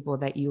for people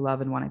that you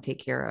love and want to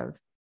take care of.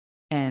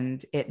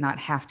 And it not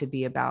have to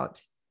be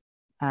about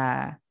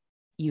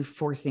you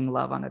forcing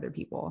love on other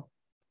people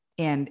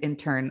and in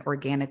turn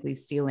organically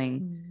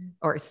stealing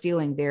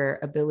their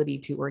ability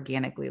to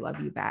organically love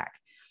you back.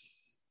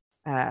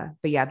 But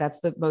yeah, that's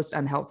the most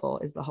unhelpful,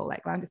 is the whole,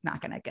 like, well, I'm just not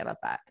going to give a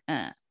fuck.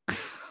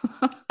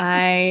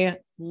 I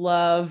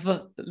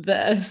love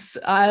this.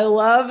 I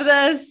love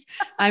this.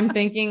 I'm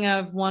thinking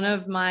of one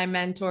of my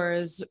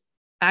mentors,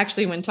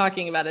 actually, when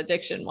talking about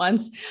addiction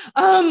once,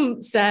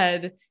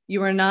 said,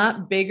 you are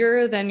not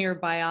bigger than your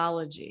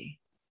biology.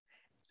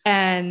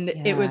 And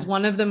it was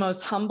one of the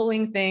most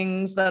humbling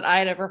things that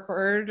I'd ever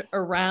heard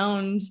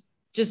around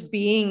just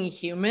being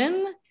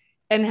human,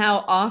 and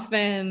how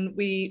often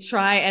we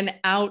try and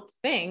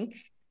outthink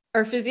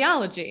our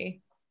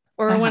physiology.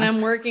 Or when I'm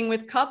working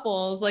with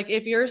couples, like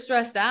if you're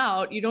stressed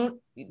out, you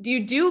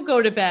do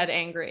go to bed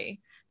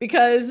angry,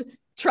 because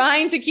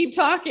trying to keep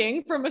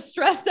talking from a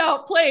stressed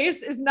out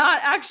place is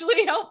not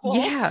actually helpful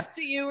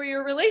to you or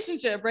your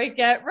relationship, right?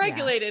 Get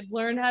regulated,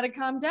 learn how to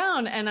calm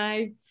down.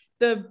 And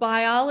the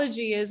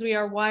biology is we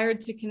are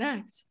wired to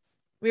connect.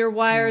 We are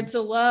wired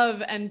to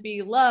love and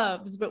be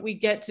loved, but we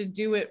get to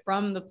do it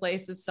from the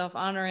place of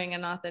self-honoring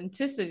and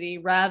authenticity,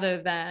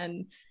 rather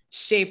than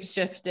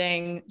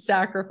shape-shifting,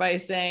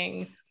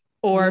 sacrificing,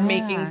 or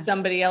making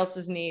somebody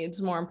else's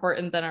needs more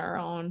important than our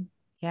own.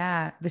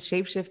 Yeah. The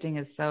shape-shifting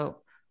is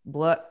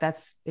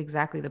that's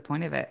exactly the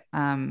point of it.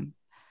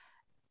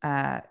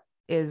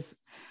 Is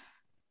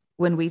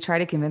when we try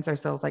to convince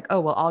ourselves like,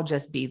 oh, well, I'll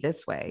just be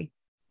this way.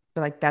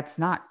 But like, that's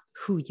not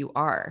who you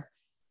are.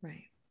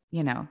 Right.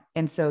 You know?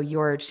 And so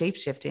you're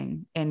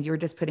shape-shifting and you're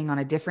just putting on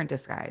a different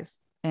disguise.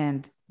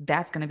 And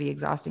that's going to be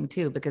exhausting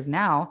too, because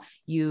now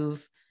you're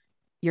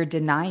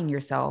denying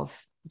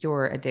yourself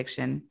your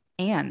addiction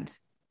and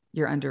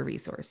you're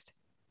under-resourced.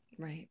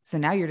 Right. So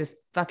now you're just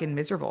fucking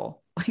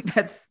miserable. Like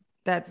that's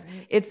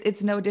right.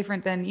 It's no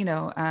different than,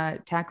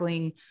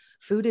 tackling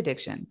food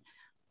addiction.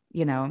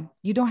 You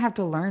don't have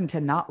to learn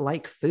to not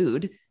like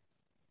food.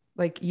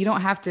 Like you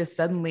don't have to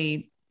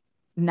suddenly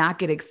not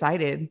get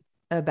excited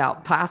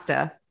about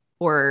pasta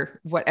or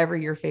whatever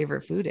your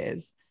favorite food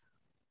is.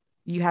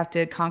 You have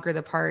to conquer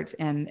the part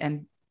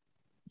and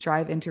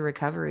drive into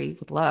recovery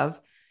with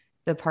love,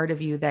 the part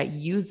of you that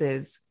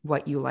uses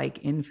what you like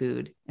in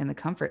food and the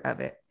comfort of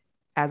it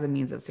as a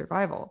means of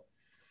survival.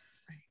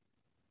 Right.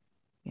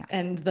 Yeah.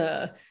 And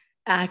the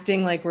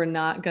acting like we're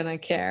not going to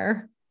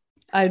care.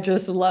 I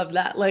just love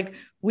that. Like,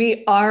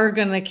 we are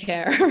going to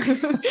care.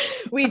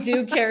 We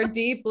do care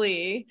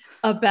deeply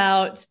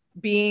about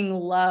being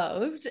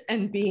loved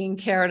and being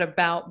cared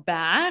about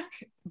back,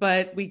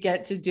 but we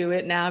get to do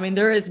it now. I mean,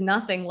 there is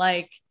nothing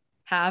like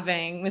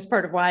was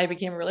part of why I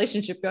became a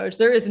relationship coach.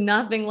 There is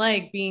nothing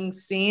like being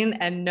seen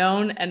and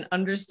known and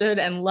understood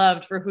and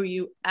loved for who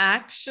you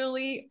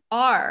actually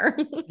are.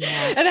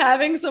 And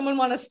having someone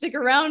want to stick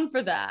around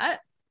for that.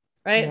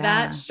 Right. Yeah.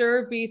 That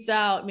sure beats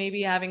out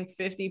maybe having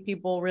 50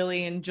 people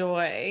really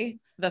enjoy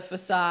the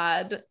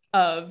facade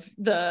of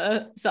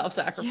the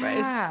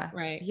self-sacrifice. Yeah.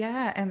 Right.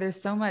 Yeah. And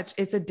there's so much,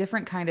 it's a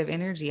different kind of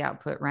energy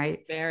output, right?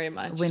 Very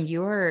much. When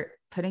you're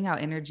putting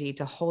out energy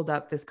to hold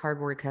up this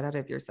cardboard cutout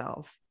of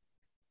yourself,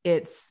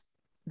 it's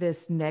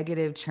this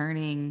negative,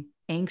 churning,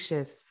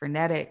 anxious,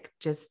 frenetic,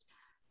 just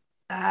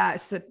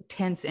it's a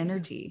tense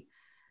energy.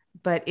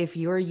 But if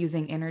you're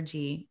using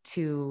energy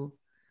to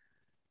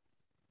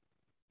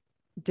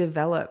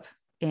develop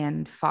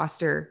and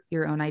foster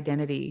your own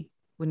identity,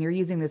 when you're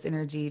using this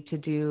energy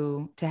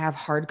to have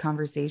hard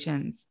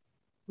conversations,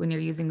 when you're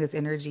using this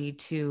energy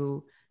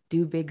to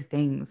do big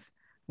things,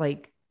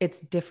 like it's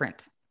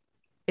different.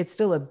 It's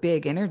still a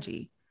big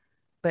energy,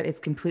 but it's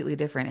completely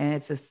different. And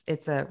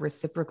it's a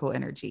reciprocal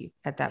energy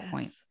at that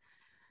point,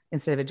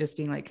 instead of it just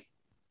being like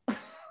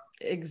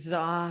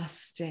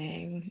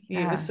exhausting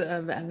use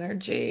of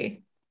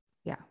energy.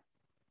 Yeah.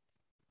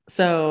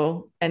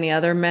 So any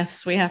other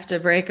myths we have to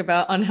break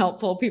about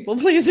unhelpful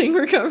people-pleasing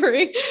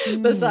recovery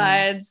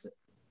besides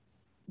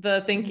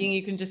the thinking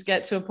you can just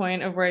get to a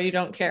point of where you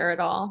don't care at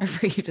all?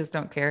 Where you just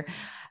don't care.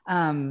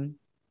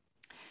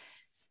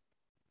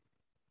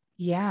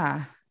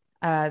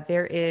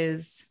 There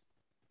is,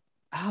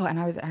 and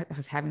I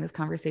was having this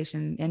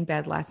conversation in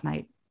bed last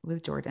night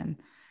with Jordan,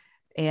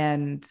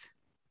 and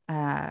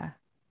I've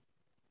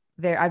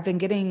been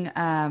getting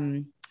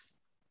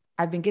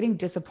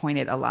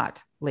disappointed a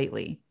lot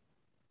lately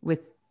with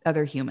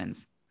other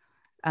humans,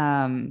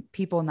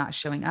 people not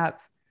showing up,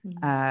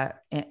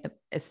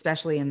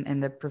 especially in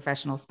the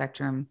professional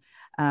spectrum.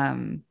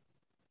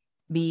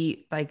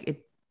 Be like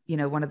it,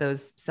 one of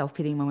those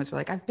self-pitying moments where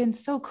like, I've been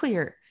so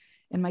clear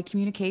in my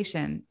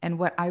communication and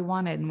what I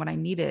wanted and what I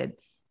needed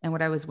and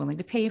what I was willing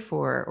to pay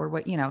for, or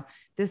what,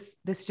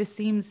 this just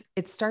seems,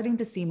 it's starting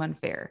to seem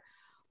unfair.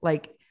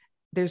 Like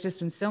there's just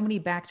been so many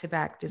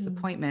back-to-back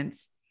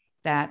disappointments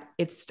that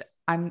it's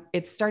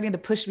starting to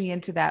push me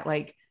into that,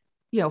 like,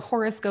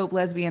 horoscope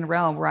lesbian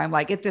realm where I'm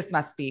like, it just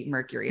must be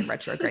Mercury in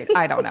retrograde.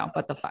 I don't know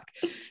what the fuck.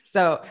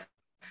 So,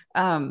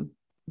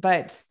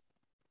 but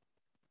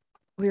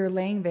we were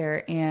laying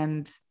there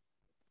and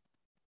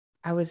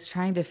I was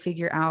trying to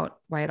figure out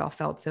why it all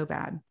felt so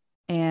bad.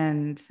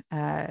 And,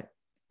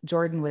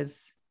 Jordan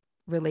was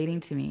relating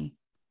to me,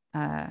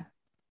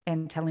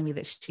 and telling me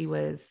that she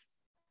was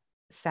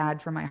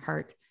sad for my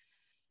heart,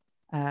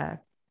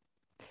 that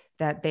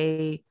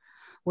they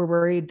were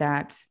worried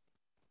that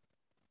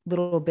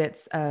little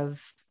bits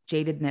of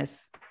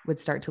jadedness would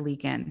start to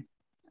leak in,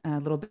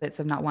 little bits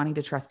of not wanting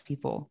to trust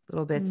people,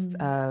 little bits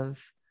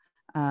of,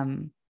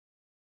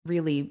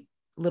 really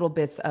little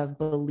bits of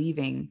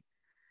believing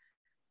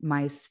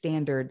my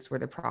standards were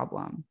the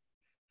problem.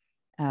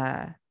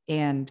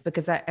 And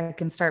because I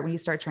can start, when you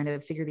start trying to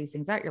figure these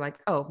things out, you're like,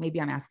 oh,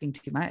 maybe I'm asking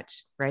too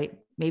much, right?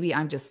 Maybe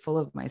I'm just full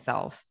of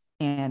myself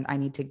and I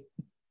need to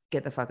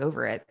get the fuck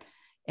over it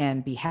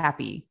and be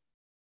happy,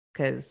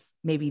 because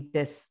maybe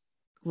this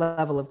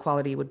level of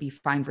quality would be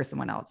fine for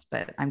someone else,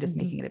 but I'm just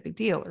making it a big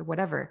deal or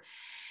whatever.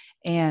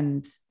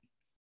 And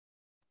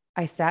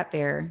I sat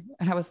there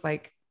and I was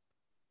like,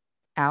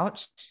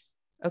 ouch.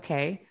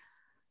 Okay.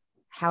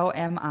 How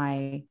am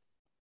I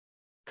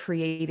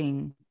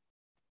creating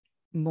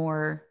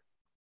more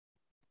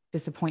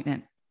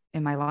disappointment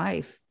in my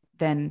life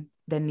than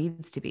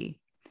needs to be?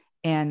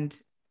 And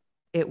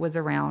it was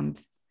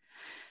around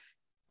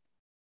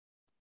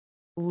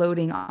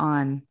loading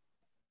on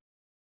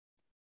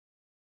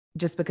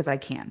just because I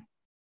can.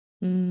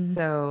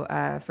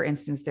 So, for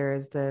instance, there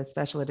is the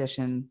special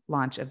edition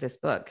launch of this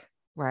book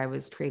where I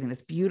was creating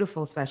this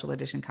beautiful special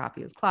edition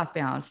copy. It was cloth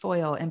bound,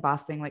 foil,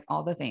 embossing, like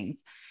all the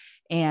things.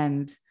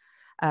 And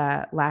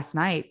last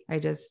night, I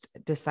just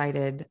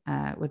decided,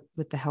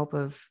 with the help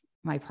of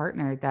my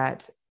partner,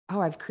 that,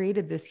 I've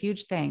created this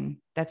huge thing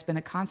that's been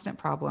a constant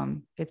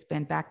problem. It's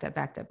been backed up.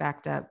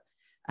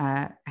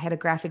 I had a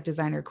graphic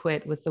designer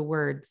quit with the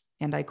words,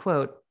 and I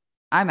quote,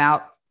 "I'm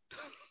out."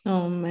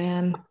 Oh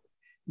man.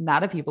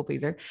 Not a people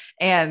pleaser.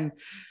 And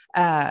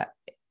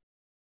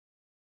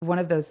one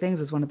of those things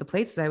was one of the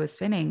plates that I was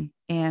spinning.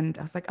 And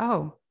I was like,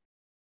 oh,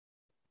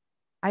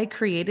 I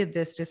created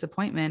this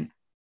disappointment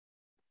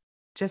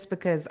just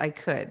because I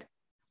could.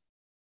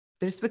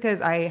 Just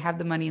because I have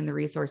the money and the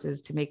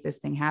resources to make this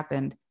thing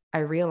happen. I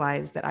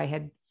realized that I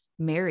had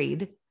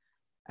married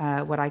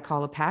what I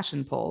call a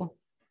passion pole,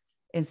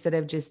 instead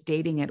of just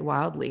dating it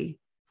wildly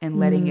and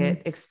letting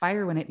it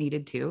expire when it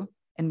needed to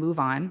and move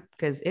on,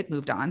 because it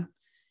moved on.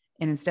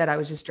 And instead I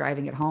was just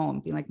driving it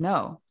home, being like,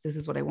 no, this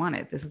is what I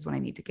wanted. This is what I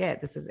need to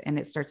get. And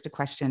it starts to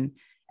question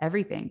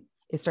everything.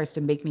 It starts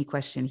to make me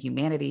question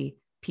humanity,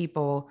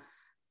 people,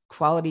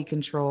 quality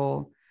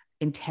control,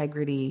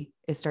 integrity.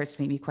 It starts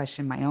to make me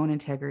question my own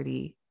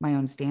integrity, my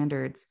own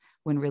standards,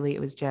 when really it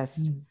was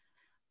just,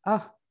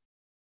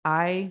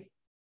 I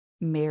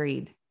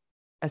married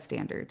a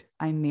standard.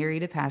 I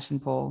married a passion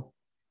pole,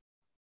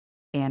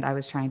 and I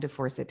was trying to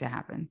force it to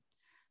happen.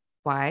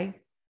 Why?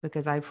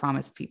 Because I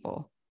promised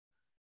people,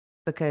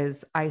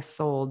 because I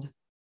sold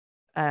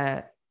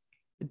a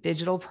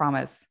digital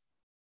promise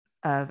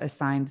of a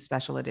signed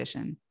special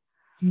edition.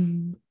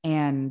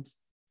 And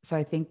so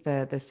I think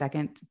the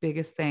second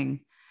biggest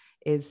thing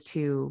is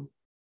to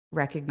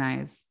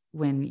recognize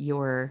when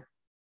you're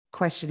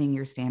questioning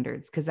your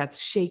standards, because that's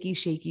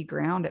shaky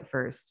ground at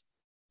first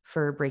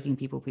for breaking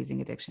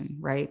people-pleasing addiction,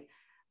 right?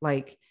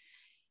 Like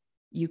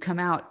you come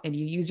out and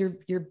you use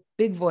your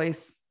big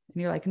voice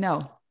and you're like,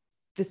 no,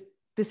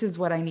 this is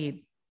what I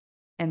need.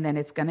 And then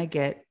it's going to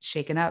get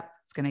shaken up.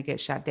 It's going to get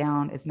shut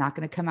down. It's not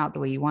going to come out the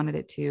way you wanted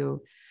it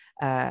to.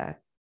 And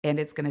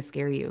it's going to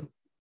scare you.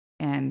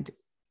 And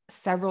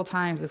several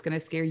times it's going to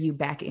scare you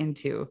back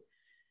into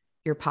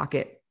your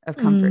pocket of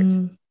comfort,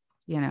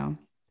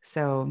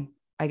 So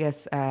I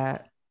guess,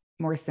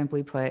 more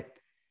simply put,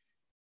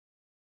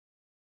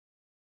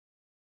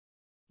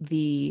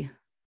 the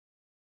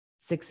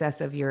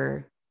success of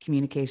your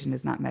communication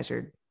is not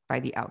measured by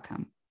the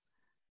outcome.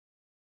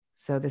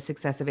 So the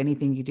success of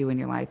anything you do in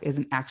your life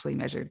isn't actually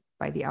measured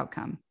by the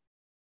outcome.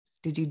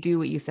 Did you do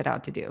what you set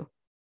out to do?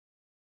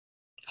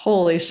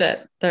 Holy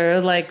shit. There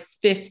are like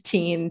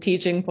 15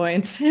 teaching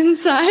points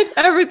inside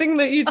everything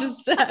that you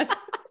just said.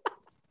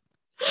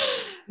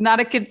 Not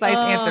a concise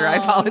answer. I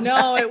apologize.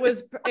 No, it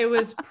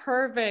was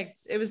perfect.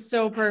 It was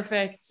so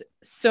perfect.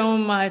 So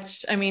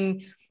much. I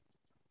mean,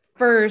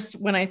 first,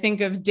 when I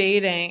think of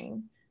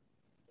dating,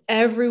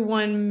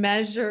 everyone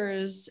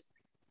measures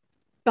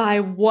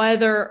by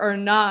whether or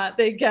not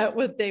they get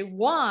what they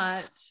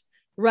want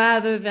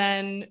rather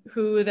than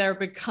who they're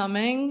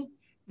becoming.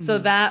 So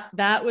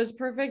that was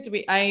perfect.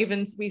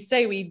 We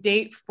say we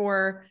date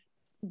for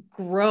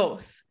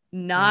growth,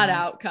 not Yeah.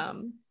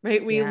 outcome,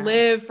 right? We Yeah.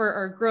 live for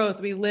our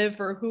growth. We live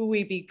for who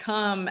we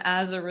become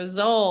as a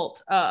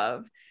result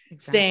of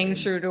staying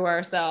Exactly. true to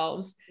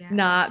ourselves, Yeah.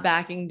 not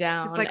backing It's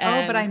down. like,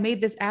 oh, but I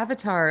made this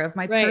avatar of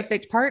my Right.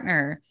 perfect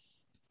partner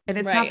and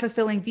it's not Right.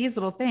 fulfilling these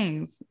little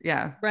things.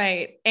 Yeah.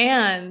 Right.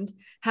 And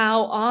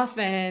how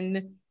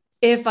often,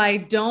 if I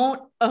don't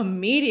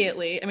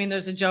immediately, I mean,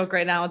 there's a joke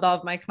right now with all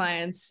of my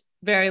clients,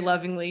 very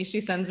lovingly.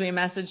 She sends me a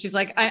message. She's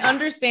like, I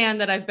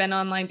understand that I've been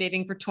online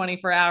dating for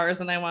 24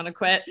 hours and I want to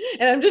quit.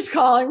 And I'm just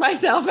calling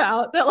myself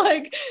out that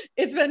like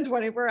it's been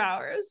 24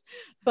 hours.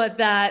 But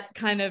that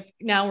kind of,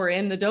 now we're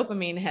in the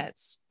dopamine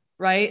hits,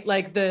 right?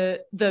 Like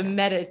the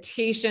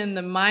meditation,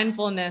 the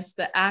mindfulness,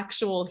 the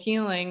actual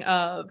healing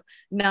of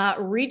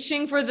not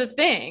reaching for the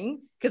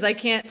thing because I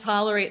can't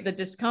tolerate the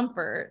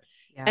discomfort.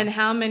 Yeah. And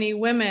how many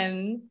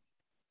women,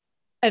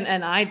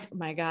 and I,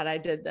 my God, I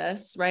did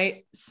this,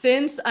 right?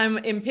 Since I'm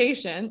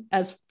impatient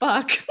as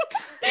fuck,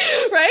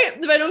 right?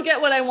 If I don't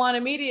get what I want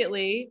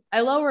immediately,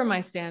 I lower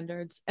my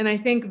standards. And I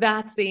think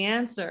that's the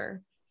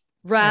answer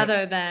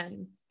rather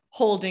than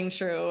holding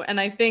true. And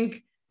I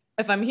think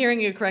if I'm hearing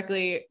you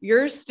correctly,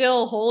 you're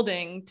still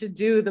holding to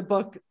do the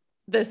book,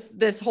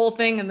 this whole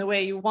thing in the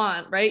way you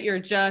want, right? You're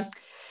just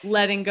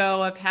letting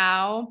go of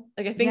how,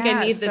 like, I think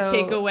I need the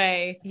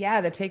takeaway.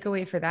 Yeah. The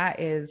takeaway for that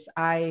is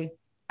I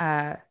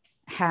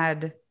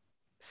had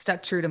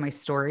stuck true to my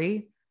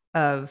story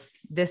of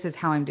this is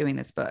how I'm doing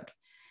this book.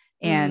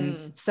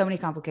 And so many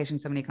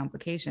complications.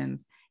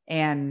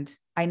 And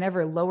I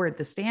never lowered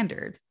the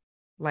standard.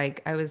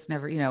 Like I was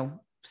never,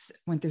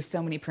 went through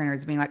so many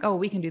printers being like, oh,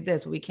 we can do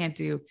this, but we can't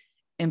do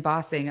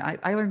embossing.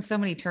 I learned so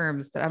many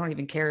terms that I don't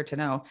even care to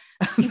know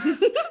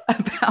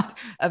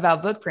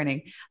about book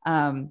printing.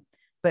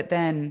 But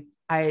then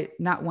I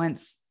not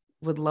once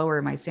would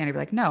lower my standard, be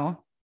like,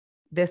 no,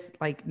 this,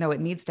 like, no, it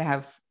needs to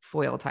have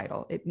foil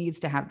title. It needs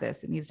to have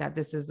this. It needs to have,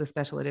 this is the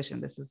special edition.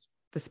 This is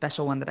the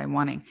special one that I'm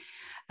wanting.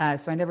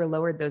 So I never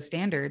lowered those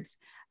standards.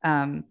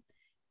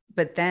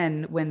 But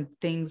then when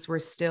things were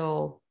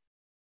still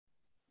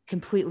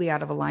completely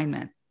out of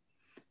alignment,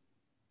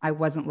 I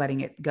wasn't letting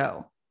it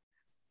go.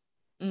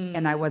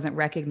 And I wasn't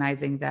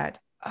recognizing that,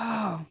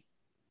 oh,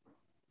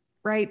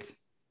 right.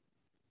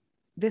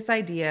 This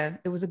idea,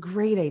 it was a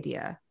great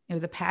idea. It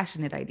was a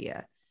passionate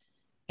idea.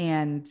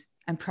 And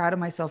I'm proud of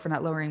myself for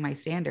not lowering my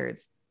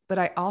standards, but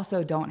I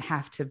also don't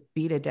have to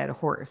beat a dead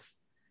horse,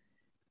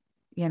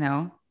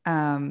 and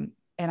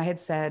I had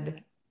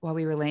said while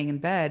we were laying in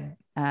bed,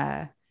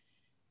 that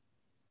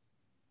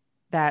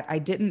I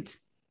didn't,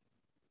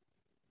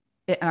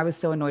 and I was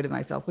so annoyed with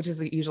myself, which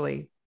is I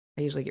usually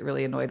get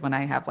really annoyed when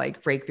I have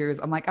like breakthroughs.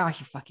 I'm like, oh,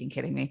 you fucking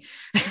kidding me.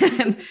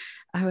 And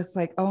I was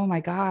like, oh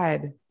my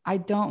God, I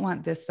don't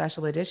want this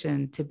special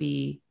edition to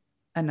be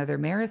another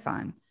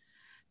marathon,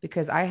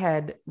 because I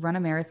had run a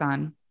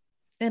marathon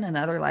in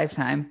another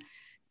lifetime,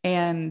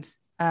 and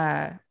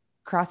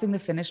crossing the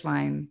finish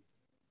line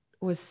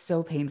was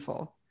so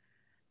painful.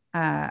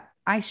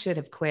 I should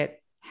have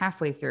quit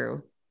halfway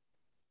through,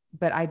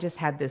 but I just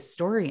had this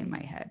story in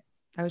my head.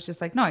 I was just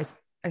like, no, I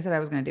said I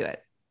was going to do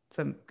it.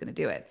 So I'm going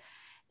to do it.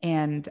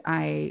 And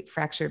I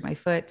fractured my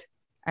foot.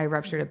 I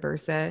ruptured a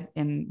bursa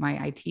in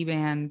my IT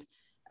band.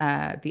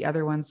 The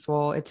other one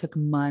swole. It took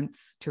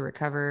months to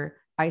recover.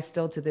 I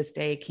still to this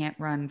day can't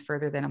run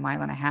further than 1.5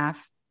 miles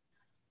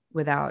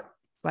without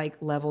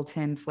like level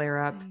 10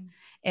 flare up.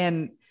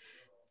 And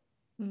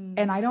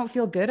I don't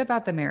feel good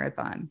about the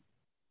marathon,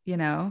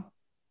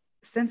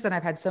 Since then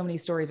I've had so many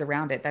stories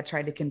around it that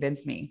tried to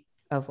convince me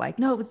of like,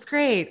 no, it's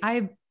great.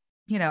 I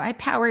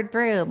powered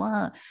through.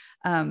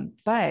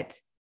 But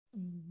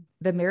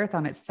the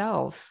marathon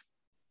itself,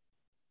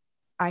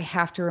 I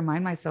have to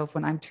remind myself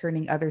when I'm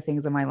turning other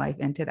things in my life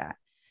into that.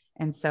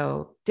 And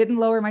so didn't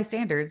lower my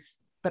standards,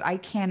 but I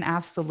can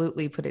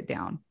absolutely put it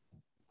down.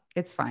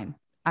 It's fine.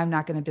 I'm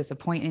not going to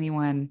disappoint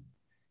anyone.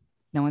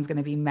 No one's going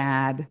to be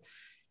mad,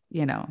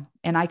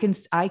 and I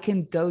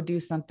can go do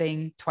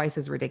something twice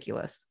as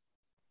ridiculous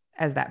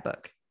as that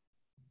book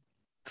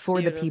for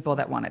Beautiful. The people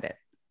that wanted it.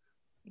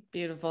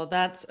 Beautiful.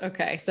 That's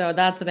okay. So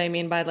that's what I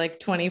mean by like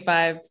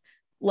 25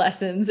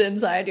 lessons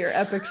inside your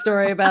epic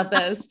story about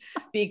this,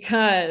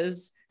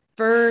 because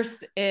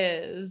first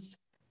is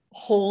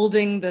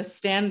holding the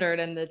standard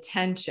and the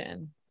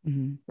tension,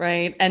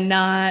 right? And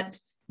not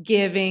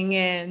giving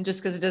in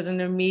just because it doesn't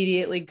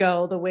immediately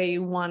go the way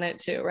you want it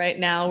to. Right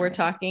now we're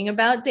talking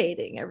about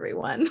dating,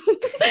 everyone,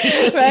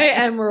 right?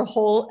 And we're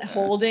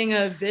holding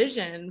a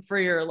vision for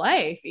your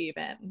life,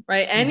 even,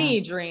 right? Any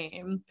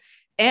dream.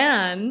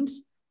 And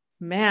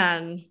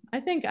man, I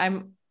think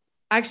I'm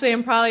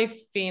probably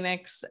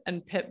Phoenix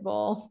and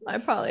Pitbull. I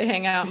probably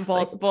hang out in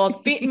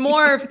both.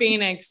 More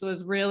Phoenix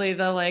was really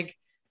the like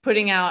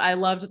putting out. I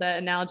loved the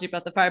analogy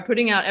about the fire,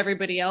 putting out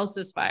everybody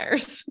else's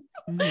fires.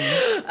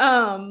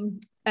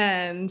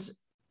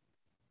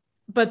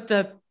 But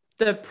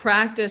the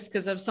practice,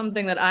 because of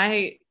something that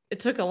it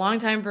took a long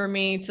time for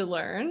me to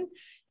learn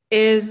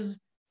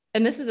is,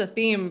 and this is a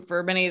theme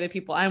for many of the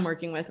people I'm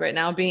working with right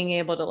now, being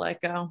able to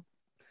let go,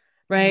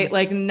 right?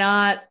 Like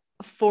not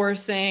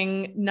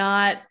forcing,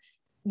 not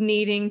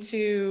needing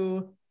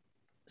to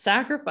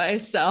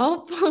sacrifice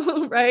self,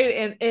 right?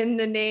 And in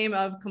the name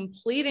of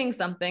completing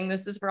something.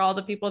 This is for all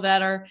the people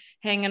that are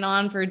hanging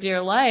on for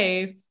dear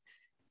life.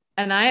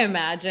 And I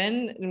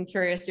imagine, I'm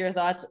curious your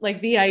thoughts,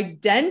 like the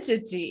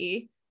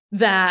identity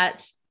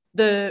that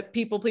the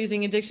people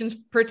pleasing addictions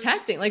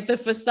protecting, like the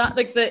facade,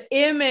 like the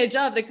image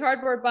of the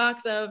cardboard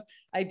box of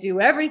I do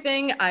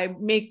everything, I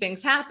make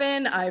things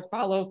happen, I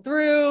follow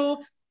through,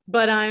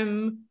 but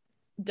I'm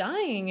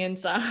dying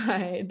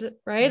inside,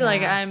 right? Yeah.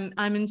 Like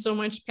I'm in so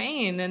much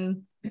pain.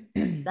 And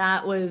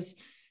that was,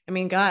 I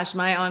mean, gosh,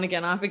 my on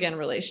again, off again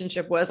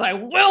relationship was, I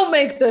will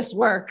make this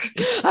work.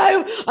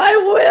 I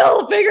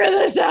will figure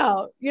this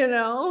out, you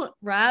know,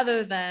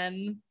 rather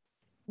than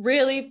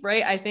really,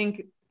 right? I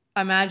think,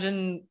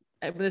 imagine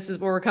this is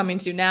where we're coming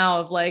to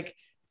now of like,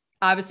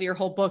 obviously your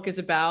whole book is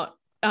about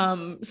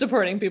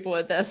supporting people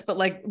with this, but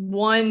like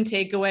one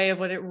takeaway of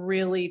what it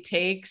really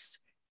takes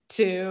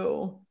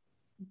to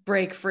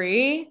break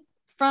free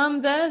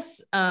from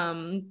this.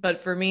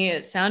 But for me,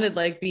 it sounded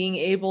like being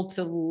able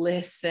to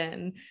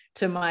listen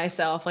to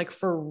myself, like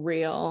for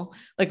real,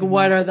 like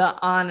what are the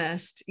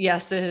honest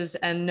yeses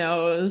and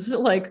nos?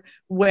 Like,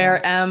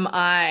 where am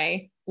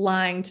I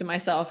lying to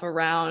myself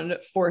around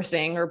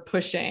forcing or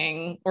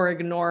pushing or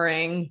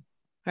ignoring,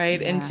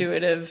 right?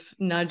 Intuitive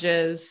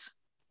nudges.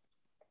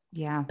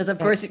 Yeah. Because of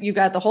course you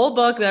got the whole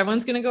book that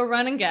everyone's going to go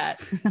run and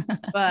get,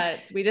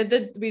 but we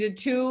did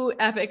 2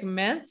 epic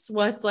myths.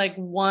 What's like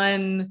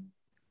one,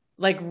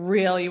 like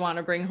real you want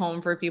to bring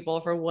home for people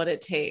for what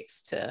it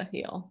takes to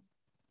heal?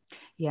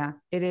 Yeah.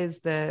 It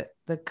is the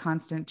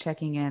constant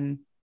checking in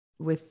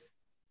with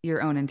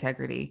your own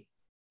integrity.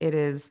 It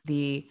is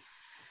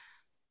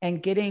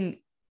and getting,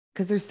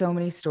 because there's so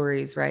many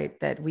stories, right?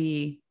 That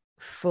we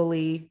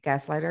fully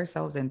gaslight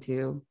ourselves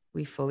into,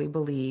 we fully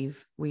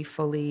believe,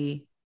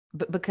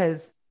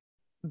 because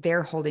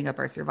they're holding up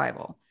our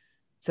survival.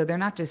 So they're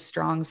not just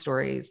strong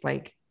stories.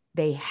 Like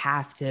they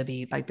have to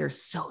be, like, they're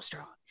so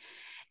strong.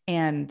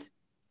 And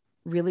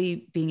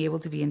really being able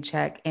to be in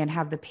check and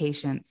have the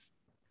patience,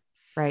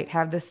 right?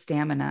 Have the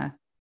stamina,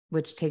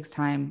 which takes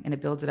time and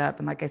it builds it up.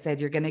 And like I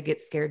said, you're going to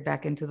get scared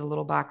back into the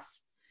little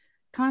box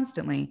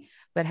constantly,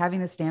 but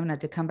having the stamina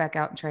to come back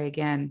out and try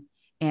again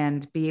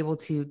and be able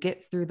to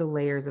get through the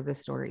layers of the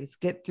stories,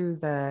 get through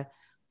the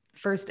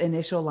first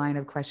initial line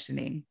of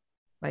questioning.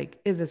 Like,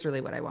 is this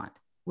really what I want?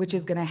 Which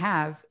is going to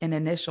have an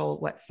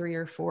initial, 3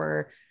 or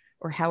 4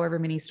 or however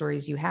many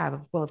stories you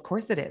have. Well, of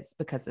course it is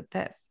because of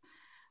this.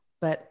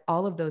 But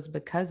all of those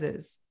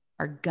becauses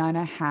are going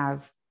to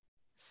have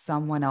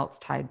someone else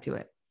tied to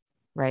it,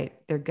 right?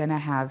 They're going to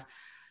have,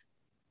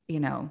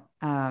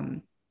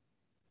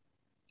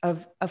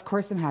 of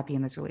course I'm happy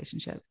in this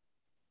relationship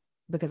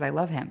because I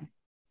love him.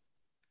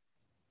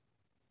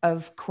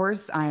 Of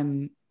course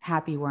I'm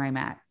happy where I'm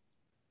at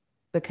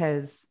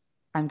because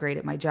I'm great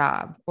at my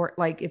job, or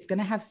like, it's going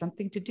to have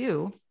something to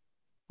do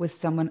with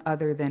someone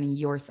other than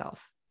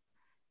yourself.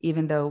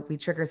 Even though we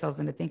trick ourselves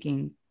into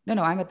thinking,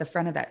 no, I'm at the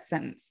front of that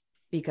sentence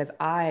because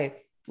I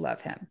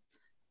love him.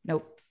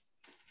 Nope.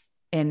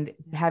 And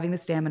having the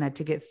stamina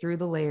to get through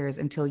the layers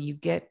until you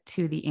get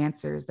to the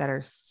answers that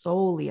are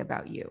solely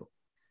about you.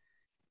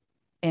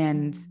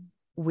 And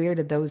where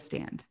did those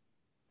stand?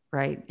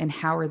 Right. And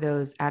how are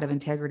those out of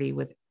integrity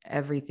with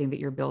everything that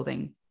you're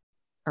building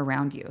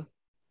around you?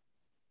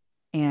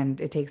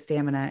 And it takes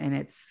stamina and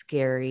it's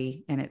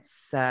scary and it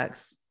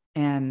sucks.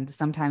 And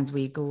sometimes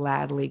we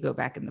gladly go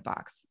back in the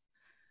box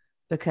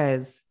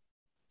because,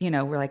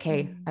 we're like,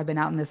 hey, I've been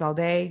out in this all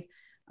day.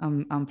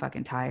 I'm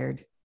fucking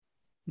tired.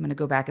 I'm going to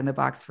go back in the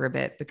box for a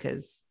bit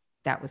because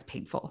that was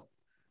painful.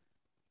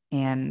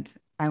 And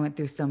I went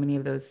through so many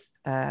of those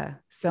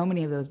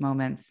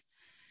moments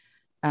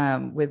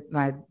with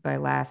my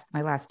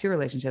last 2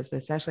 relationships, but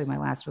especially my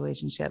last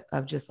relationship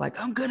of just like,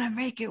 I'm going to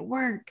make it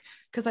work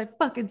because I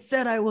fucking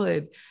said I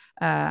would.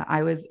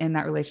 I was in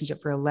that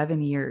relationship for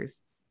 11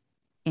 years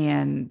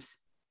and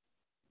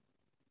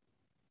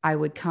I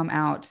would come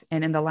out,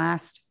 and in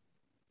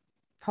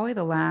probably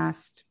the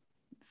last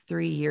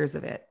 3 years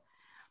of it,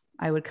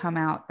 I would come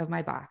out of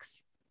my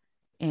box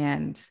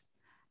and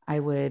I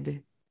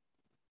would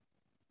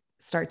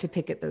start to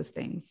pick at those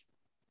things.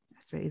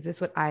 So is this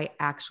what I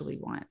actually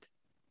want?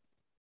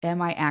 Am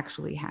I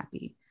actually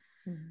happy?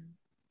 Mm-hmm.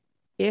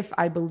 If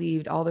I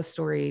believed all the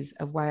stories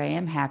of why I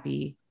am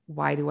happy,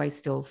 why do I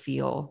still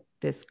feel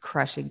this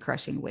crushing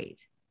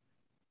weight?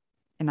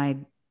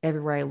 And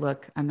everywhere I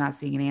look, I'm not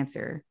seeing an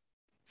answer.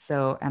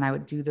 So, and I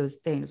would do those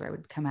things where I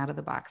would come out of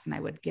the box and I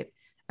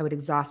would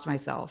exhaust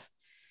myself,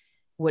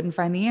 wouldn't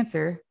find the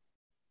answer,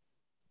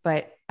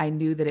 but I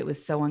knew that it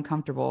was so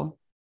uncomfortable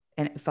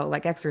and it felt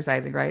like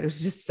exercising, right? It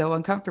was just so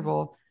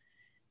uncomfortable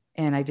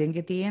and I didn't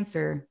get the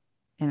answer.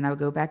 And I would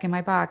go back in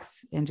my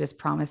box and just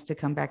promise to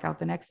come back out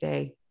the next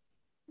day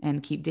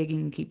and keep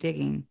digging,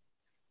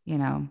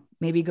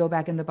 maybe go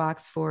back in the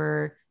box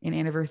for an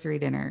anniversary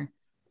dinner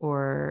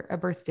or a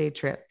birthday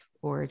trip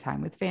or a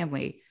time with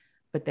family.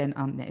 But then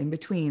on the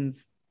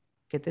in-betweens,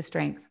 get the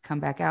strength, come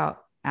back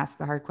out, ask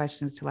the hard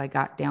questions till I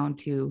got down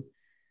to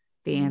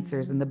the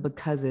answers and the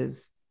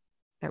becauses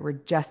that were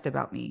just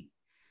about me.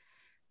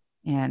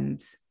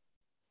 And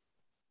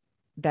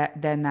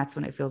that's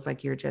when it feels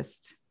like you're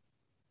just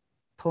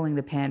pulling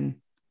the pin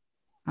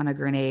on a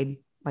grenade,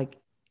 like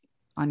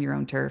on your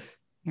own turf.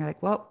 You're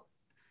like, well,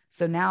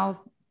 so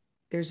now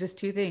there's just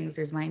two things.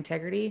 There's my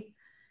integrity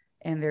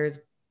and there's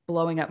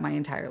blowing up my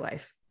entire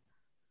life.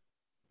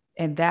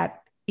 And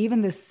that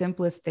even the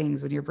simplest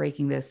things, when you're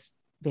breaking this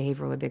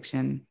behavioral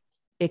addiction,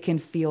 it can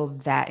feel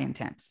that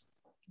intense.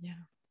 Yeah.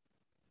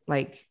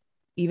 Like,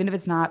 even if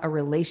it's not a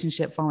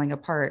relationship falling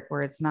apart,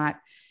 or it's not,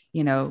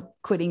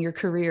 quitting your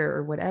career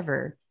or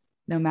whatever,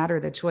 no matter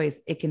the choice,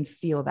 it can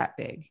feel that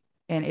big,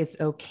 and it's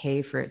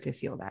okay for it to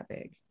feel that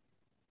big.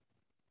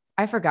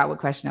 I forgot what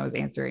question I was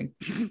answering.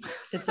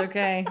 It's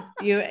okay.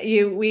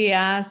 We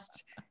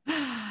asked,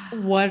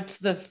 what's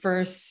the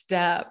first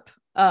step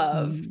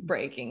of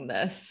breaking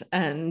this?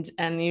 And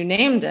you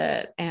named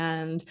it.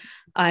 And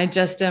I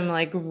just am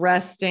like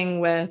resting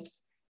with,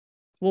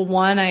 well,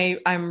 one,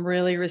 I'm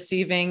really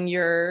receiving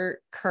your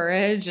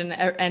courage and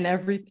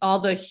all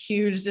the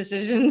huge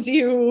decisions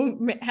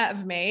you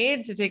have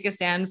made to take a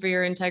stand for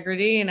your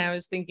integrity. And I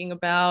was thinking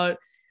about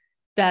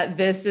that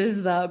this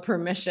is the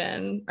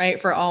permission, right,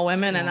 for all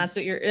women. And that's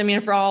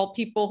what for all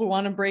people who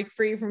want to break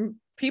free from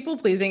people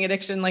pleasing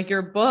addiction, like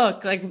your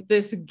book, like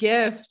this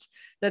gift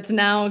that's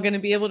now going to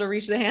be able to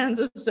reach the hands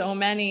of so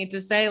many,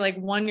 to say, like,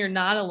 one, you're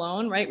not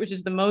alone, right? Which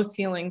is the most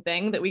healing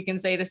thing that we can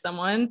say to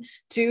someone.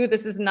 Two,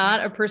 this is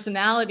not a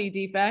personality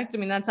defect. I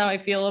mean, that's how I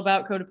feel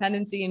about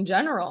codependency in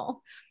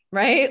general,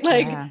 right?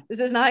 Like, this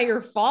is not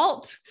your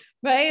fault,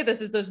 right?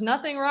 There's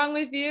nothing wrong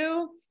with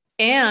you.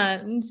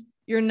 And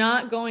you're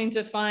not going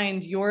to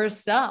find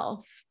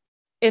yourself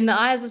in the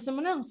eyes of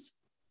someone else,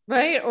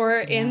 right? Or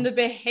in the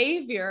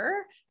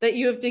behavior that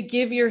you have to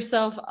give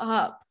yourself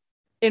up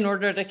in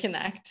order to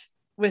connect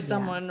with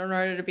someone, in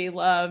order to be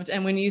loved.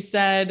 And when you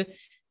said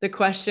the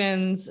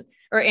questions,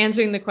 or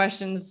answering the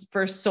questions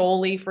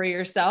solely for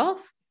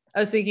yourself, I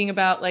was thinking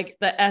about like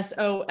the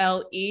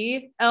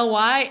SOLELY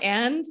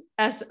and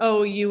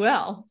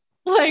SOUL,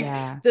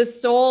 like the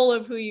soul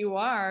of who you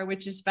are,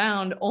 which is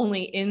found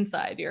only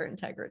inside your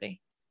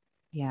integrity.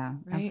 Yeah,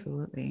 right?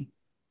 Absolutely.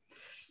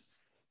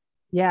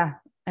 Yeah.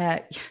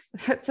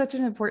 That's such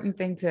an important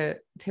thing to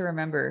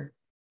remember,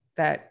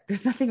 that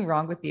there's nothing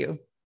wrong with you,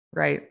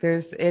 right?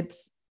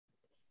 It's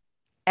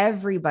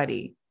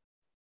everybody,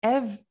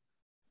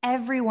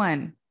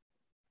 everyone.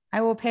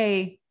 I will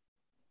pay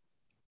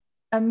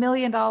 $1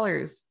 million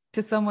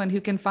to someone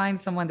who can find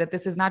someone that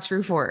this is not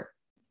true for.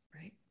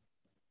 Right.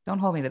 Don't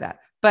hold me to that.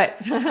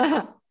 But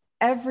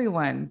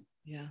everyone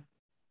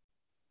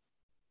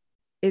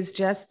is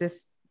just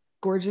this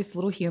gorgeous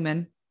little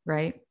human,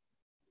 right?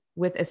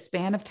 With a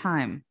span of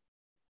time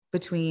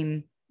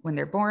between when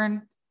they're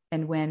born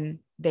and when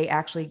they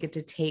actually get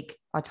to take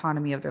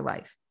autonomy of their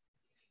life.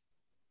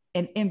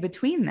 And in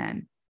between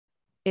then,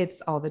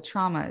 it's all the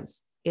traumas.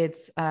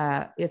 It's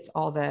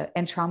all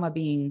and trauma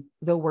being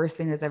the worst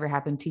thing that's ever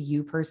happened to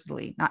you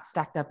personally, not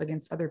stacked up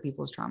against other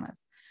people's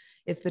traumas.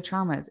 It's the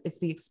traumas, it's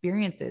the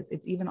experiences,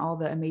 it's even all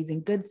the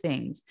amazing good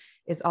things.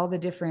 It's all the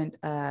different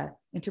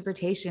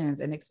interpretations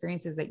and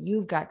experiences that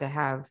you've got to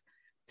have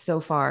so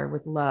far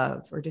with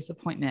love or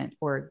disappointment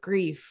or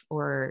grief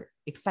or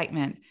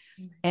excitement.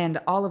 And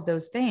all of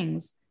those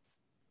things,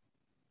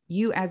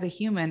 you as a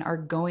human are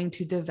going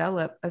to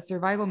develop a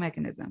survival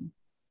mechanism,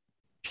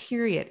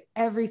 period.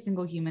 Every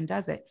single human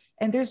does it.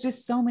 And there's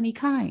just so many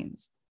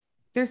kinds.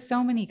 There's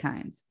so many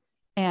kinds.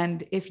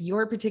 And if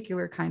your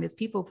particular kind is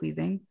people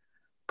pleasing,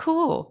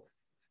 cool.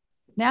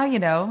 Now,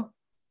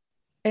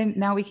 and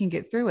now we can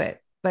get through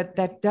it. But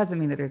that doesn't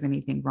mean that there's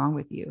anything wrong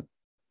with you,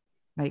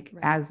 like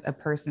as a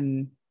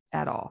person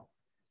at all.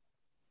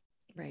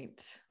 Right.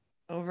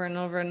 Over and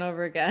over and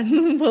over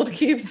again. We'll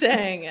keep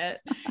saying it.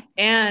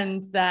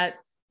 And that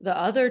the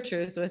other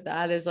truth with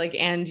that is like,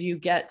 and you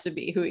get to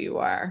be who you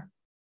are,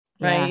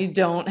 right? You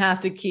don't have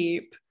to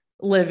keep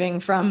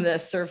living from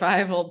this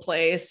survival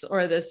place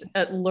or this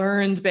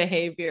learned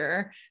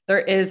behavior. There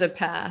is a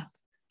path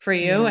for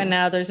you. And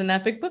now there's an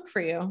epic book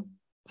for you.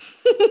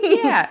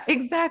 Yeah,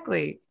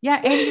 exactly.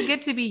 Yeah. And you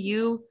get to be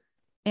you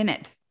in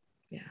it.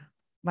 Yeah.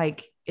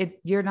 Like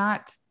you're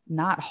not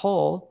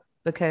whole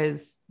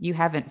because you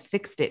haven't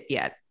fixed it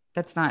yet.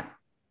 That's not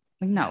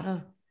like,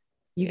 no,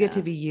 you get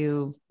to be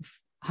you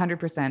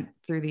 100%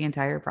 through the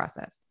entire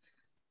process,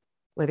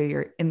 whether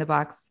you're in the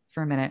box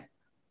for a minute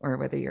or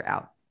whether you're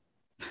out.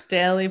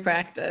 Daily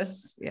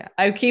practice. Yeah.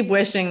 I keep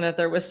wishing that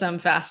there was some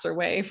faster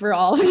way for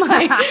all of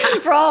my,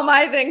 for all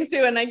my things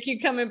too. And I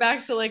keep coming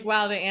back to like,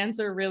 wow, the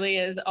answer really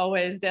is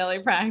always daily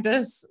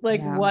practice.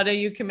 Like, what are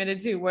you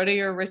committed to? What are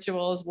your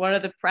rituals? What are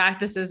the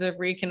practices of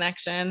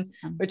reconnection?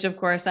 Which of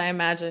course I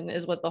imagine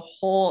is what the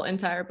whole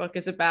entire book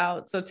is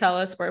about. So tell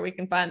us where we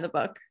can find the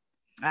book.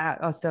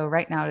 So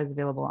right now it is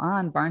available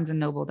on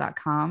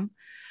barnesandnoble.com.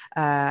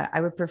 I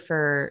would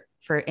prefer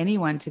for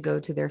anyone to go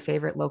to their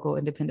favorite local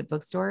independent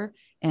bookstore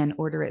and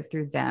order it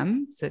through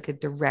them, so it could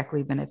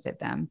directly benefit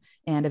them.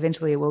 And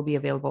eventually it will be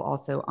available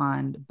also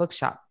on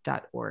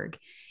bookshop.org.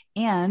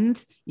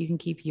 And you can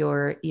keep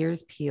your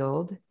ears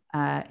peeled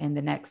in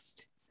the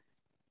next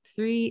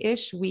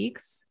 3-ish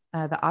weeks.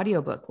 The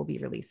audiobook will be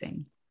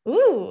releasing.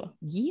 Ooh.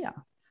 Yeah.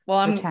 Well,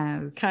 I'm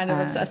kind of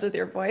obsessed with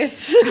your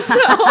voice. So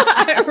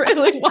I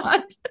really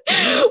want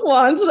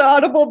the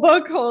Audible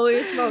book.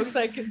 Holy smokes.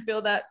 I can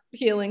feel that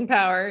healing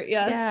power.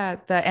 Yes. Yeah.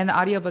 The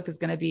audiobook is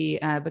going to be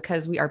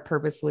because we are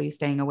purposefully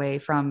staying away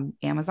from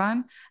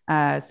Amazon.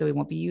 So we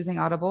won't be using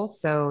Audible.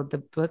 So the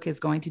book is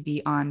going to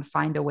be on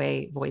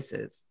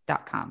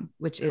findawayvoices.com,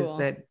 which is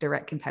the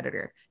direct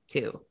competitor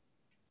to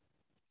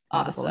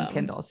Audible and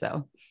Kindle.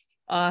 So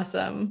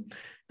awesome.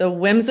 The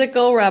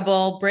Whimsical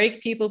Rebel,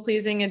 break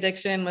people-pleasing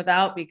addiction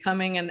without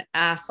becoming an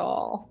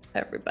asshole.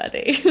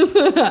 Everybody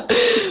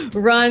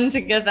run to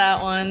get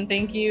that one.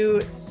 Thank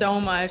you so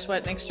much.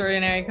 What an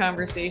extraordinary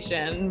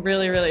conversation.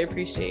 Really, really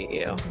appreciate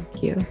you.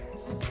 Thank you.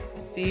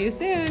 See you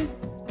soon.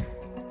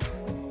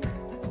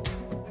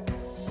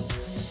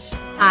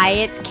 Hi,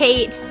 it's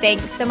Kate.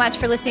 Thanks so much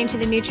for listening to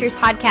the New Truth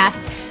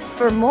podcast.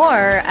 For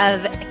more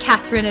of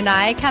Catherine and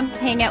I, come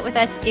hang out with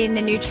us in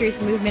the New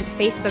Truth Movement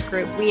Facebook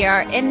group. We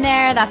are in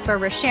there. That's where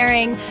we're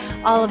sharing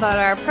all about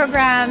our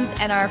programs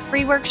and our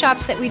free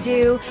workshops that we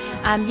do.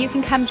 You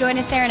can come join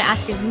us there and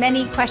ask as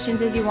many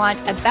questions as you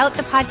want about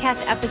the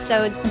podcast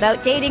episodes,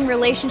 about dating,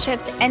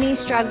 relationships, any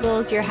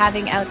struggles you're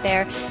having out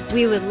there.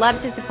 We would love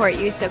to support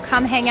you. So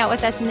come hang out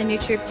with us in the New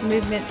Truth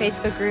Movement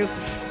Facebook group,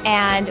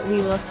 and we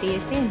will see you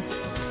soon.